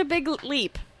that such a big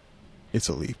leap? It's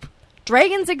a leap.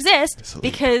 Dragons exist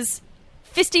because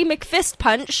Fisty McFist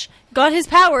Punch got his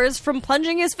powers from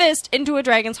plunging his fist into a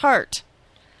dragon's heart.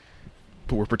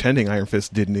 But we're pretending Iron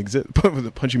Fist didn't exist.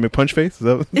 Punchy McPunch face? Is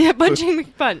that Yeah, Punching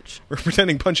McPunch. We're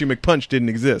pretending Punchy McPunch didn't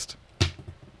exist.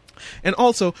 And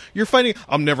also, you're fighting...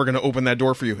 I'm never going to open that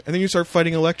door for you. And then you start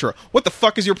fighting Elektra. What the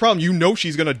fuck is your problem? You know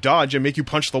she's going to dodge and make you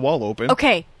punch the wall open.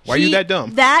 Okay. Why are you that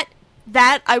dumb?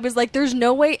 That, I was like, there's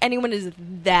no way anyone is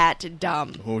that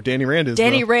dumb. Oh, Danny Rand is.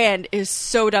 Danny Rand is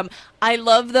so dumb. I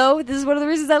love, though, this is one of the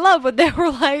reasons I love when they were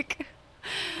like...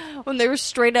 When they were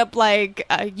straight up like,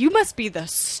 you must be the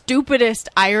stupidest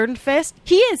Iron Fist.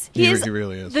 He is. He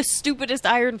really is. The stupidest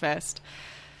Iron Fist.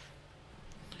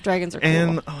 Dragons are cool.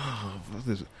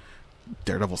 And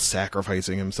Daredevil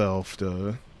sacrificing himself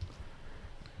to...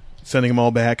 Sending them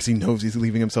all back because he knows he's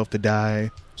leaving himself to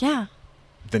die. Yeah.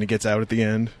 Then he gets out at the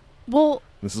end. Well...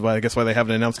 This is why, I guess, why they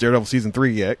haven't announced Daredevil Season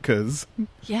 3 yet, because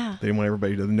yeah, they didn't want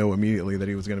everybody to know immediately that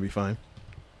he was going to be fine.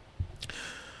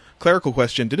 Clerical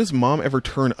question. Did his mom ever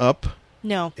turn up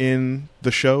No. in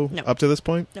the show No. up to this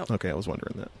point? No. Okay, I was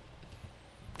wondering that.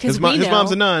 Because his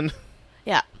mom's a nun.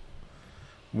 Yeah.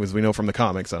 As we know from the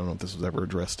comics. I don't know if this was ever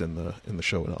addressed in the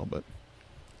show at all, but...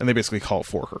 And they basically call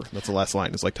for her. That's the last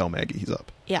line. It's like, tell Maggie he's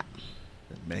up. Yeah.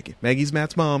 And Maggie's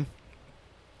Matt's mom.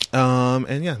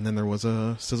 And yeah, and then there was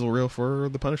a sizzle reel for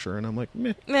the Punisher, and I'm like,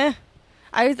 meh. Meh.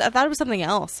 I thought it was something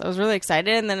else. I was really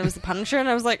excited, and then it was the Punisher, and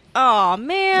I was like, oh,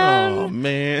 man. Oh,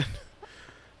 man.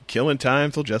 Killing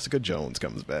time till Jessica Jones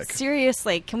comes back.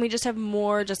 Seriously, can we just have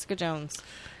more Jessica Jones?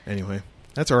 Anyway,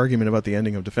 that's our argument about the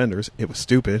ending of Defenders. It was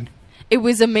stupid. It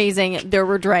was amazing. There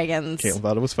were dragons. Caitlin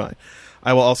thought it was fine.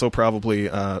 I will also probably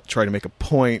try to make a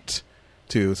point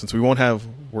to, since we won't have,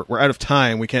 we're out of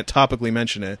time, we can't topically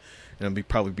mention it, and there'll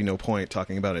probably be no point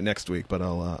talking about it next week, but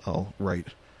I'll write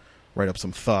up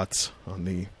some thoughts on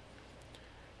the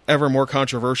ever more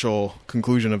controversial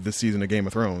conclusion of this season of Game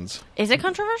of Thrones. Is it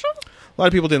controversial? A lot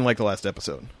of people didn't like the last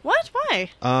episode. What? Why?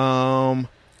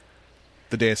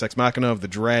 The Deus Ex Machina of the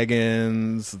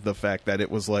dragons, the fact that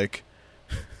it was like,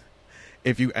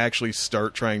 if you actually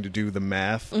start trying to do the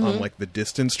math on like the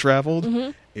distance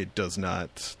traveled, it does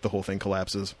not, the whole thing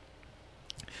collapses.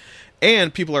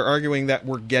 And people are arguing that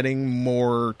we're getting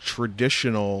more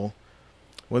traditional.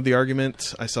 What the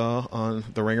argument I saw on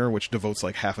The Ringer, which devotes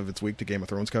like half of its week to Game of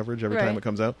Thrones coverage every time it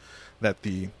comes out, that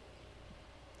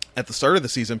at the start of the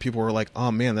season, people were like,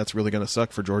 oh man, that's really going to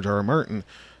suck for George R.R. Martin,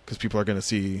 because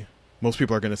most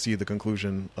people are going to see the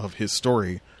conclusion of his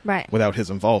story without his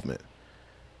involvement.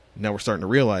 Now we're starting to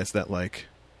realize that, like,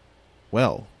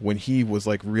 well, when he was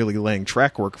like really laying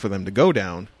track work for them to go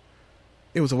down,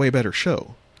 it was a way better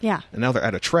show. Yeah. And now they're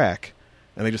at a track,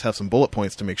 and they just have some bullet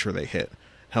points to make sure they hit.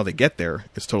 How they get there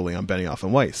is totally on Benioff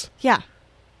and Weiss. Yeah.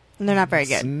 And they're not very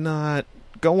good. It's not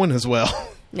going as well.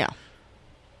 No.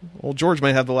 Well, George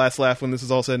might have the last laugh when this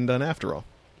is all said and done after all.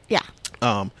 Yeah.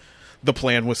 The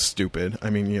plan was stupid. I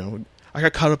mean, you know, I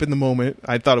got caught up in the moment.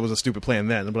 I thought it was a stupid plan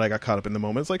then, but I got caught up in the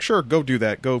moment. It's like, sure, go do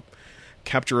that. Go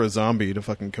capture a zombie to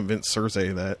fucking convince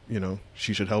Cersei that, you know,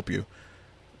 she should help you.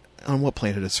 On what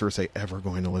planet is Cersei ever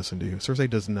going to listen to you? Cersei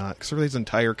does not. Cersei's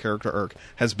entire character arc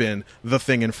has been the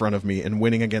thing in front of me and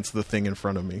winning against the thing in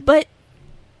front of me. But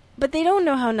they don't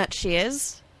know how nuts she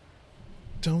is.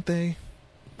 Don't they?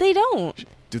 They don't.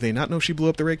 Do they not know she blew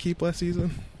up the Red Keep last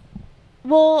season?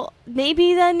 Well,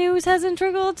 maybe that news hasn't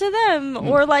trickled to them.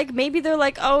 Or, like, maybe they're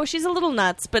like, oh, she's a little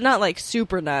nuts, but not, like,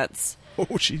 super nuts.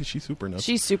 Oh, she's super nuts.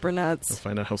 She's super nuts. We'll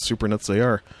find out how super nuts they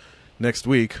are next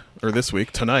week, or this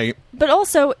week, tonight. But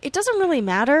also, it doesn't really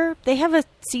matter. They have a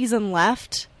season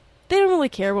left. They don't really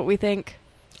care what we think.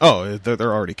 Oh,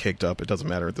 they're already caked up. It doesn't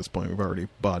matter at this point. We've already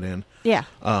bought in. Yeah.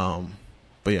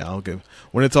 But yeah,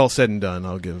 when it's all said and done,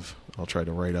 I'll try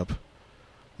to write up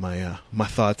my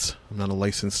thoughts. I'm not a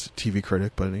licensed TV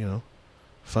critic, but you know,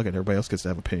 fuck it. Everybody else gets to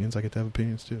have opinions. I get to have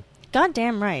opinions too.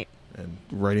 Goddamn right. And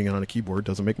writing it on a keyboard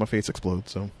doesn't make my face explode,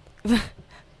 so.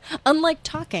 Unlike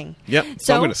talking. Yep.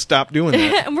 So I'm going to stop doing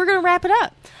that. And we're going to wrap it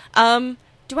up.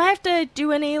 Do I have to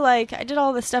do any, like, I did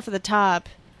all this stuff at the top.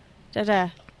 Da-da.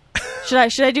 Should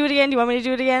I do it again? Do you want me to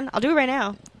do it again? I'll do it right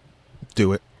now.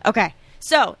 Do it. Okay.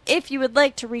 So, if you would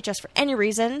like to reach us for any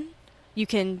reason, you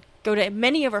can go to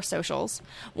many of our socials.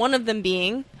 One of them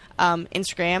being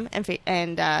Instagram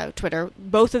and Twitter.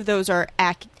 Both of those are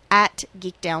at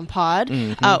GeekdownPod.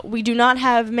 Mm-hmm. We do not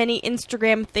have many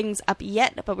Instagram things up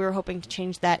yet, but we were hoping to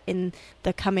change that in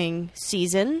the coming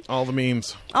season. All the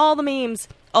memes.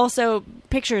 Also,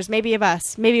 pictures, maybe of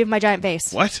us, maybe of my giant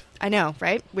face. What? I know,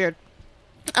 right? Weird.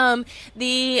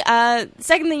 The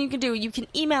second thing you can do, you can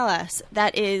email us.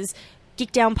 That is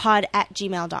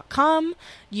geekdownpod@gmail.com.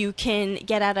 You can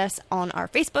get at us on our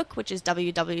Facebook, which is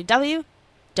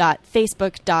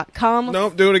www.facebook.com.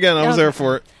 Nope, do it again. I was there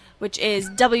for it. Which is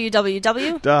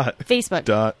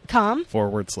www.facebook.com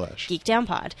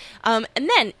 /. And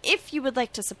then, if you would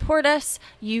like to support us,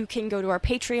 you can go to our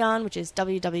Patreon, which is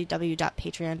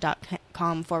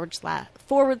www.patreon.com /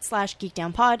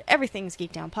 geekdownpod. Everything's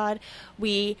geekdownpod.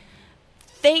 We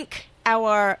thank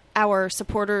our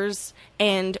supporters,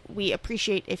 and we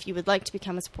appreciate if you would like to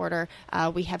become a supporter.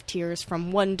 We have tiers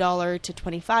from $1 to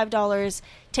 $25.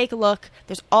 Take a look.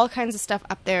 There's all kinds of stuff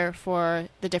up there for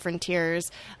the different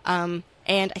tiers. And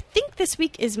I think this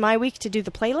week is my week to do the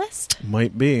playlist.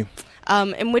 Might be.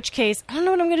 In which case, I don't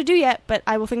know what I'm going to do yet, but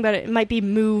I will think about it. It might be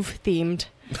move themed.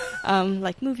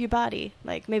 Like move your body.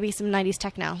 Like maybe some 90s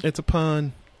techno. It's a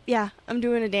pun. Yeah, I'm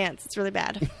doing a dance. It's really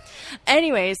bad.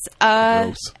 Anyways,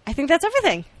 I think that's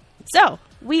everything. So,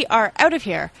 we are out of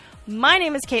here. My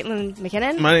name is Caitlin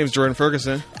McKinnon. My name is Jordan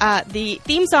Ferguson. The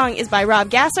theme song is by Rob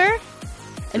Gasser.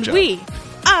 And we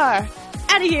are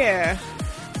out of here.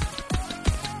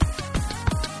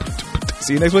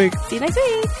 See you next week. See you next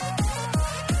week.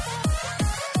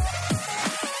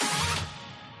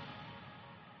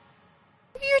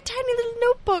 Your tiny little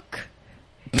notebook.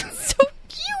 So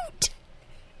cute.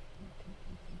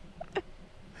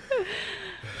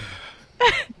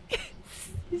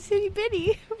 It's itty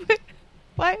bitty.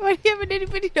 Why do you have an itty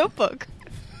bitty notebook?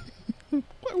 Why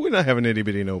wouldn't I have an itty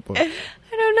bitty notebook? I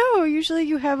don't know. Usually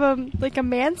you have a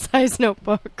man-sized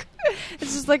notebook.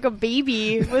 It's just like a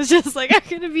baby was just like, I'm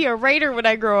going to be a writer when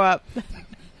I grow up.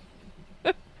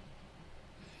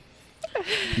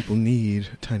 People need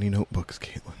tiny notebooks,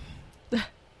 Caitlin.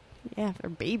 Yeah, for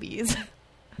babies.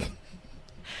 All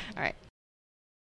right.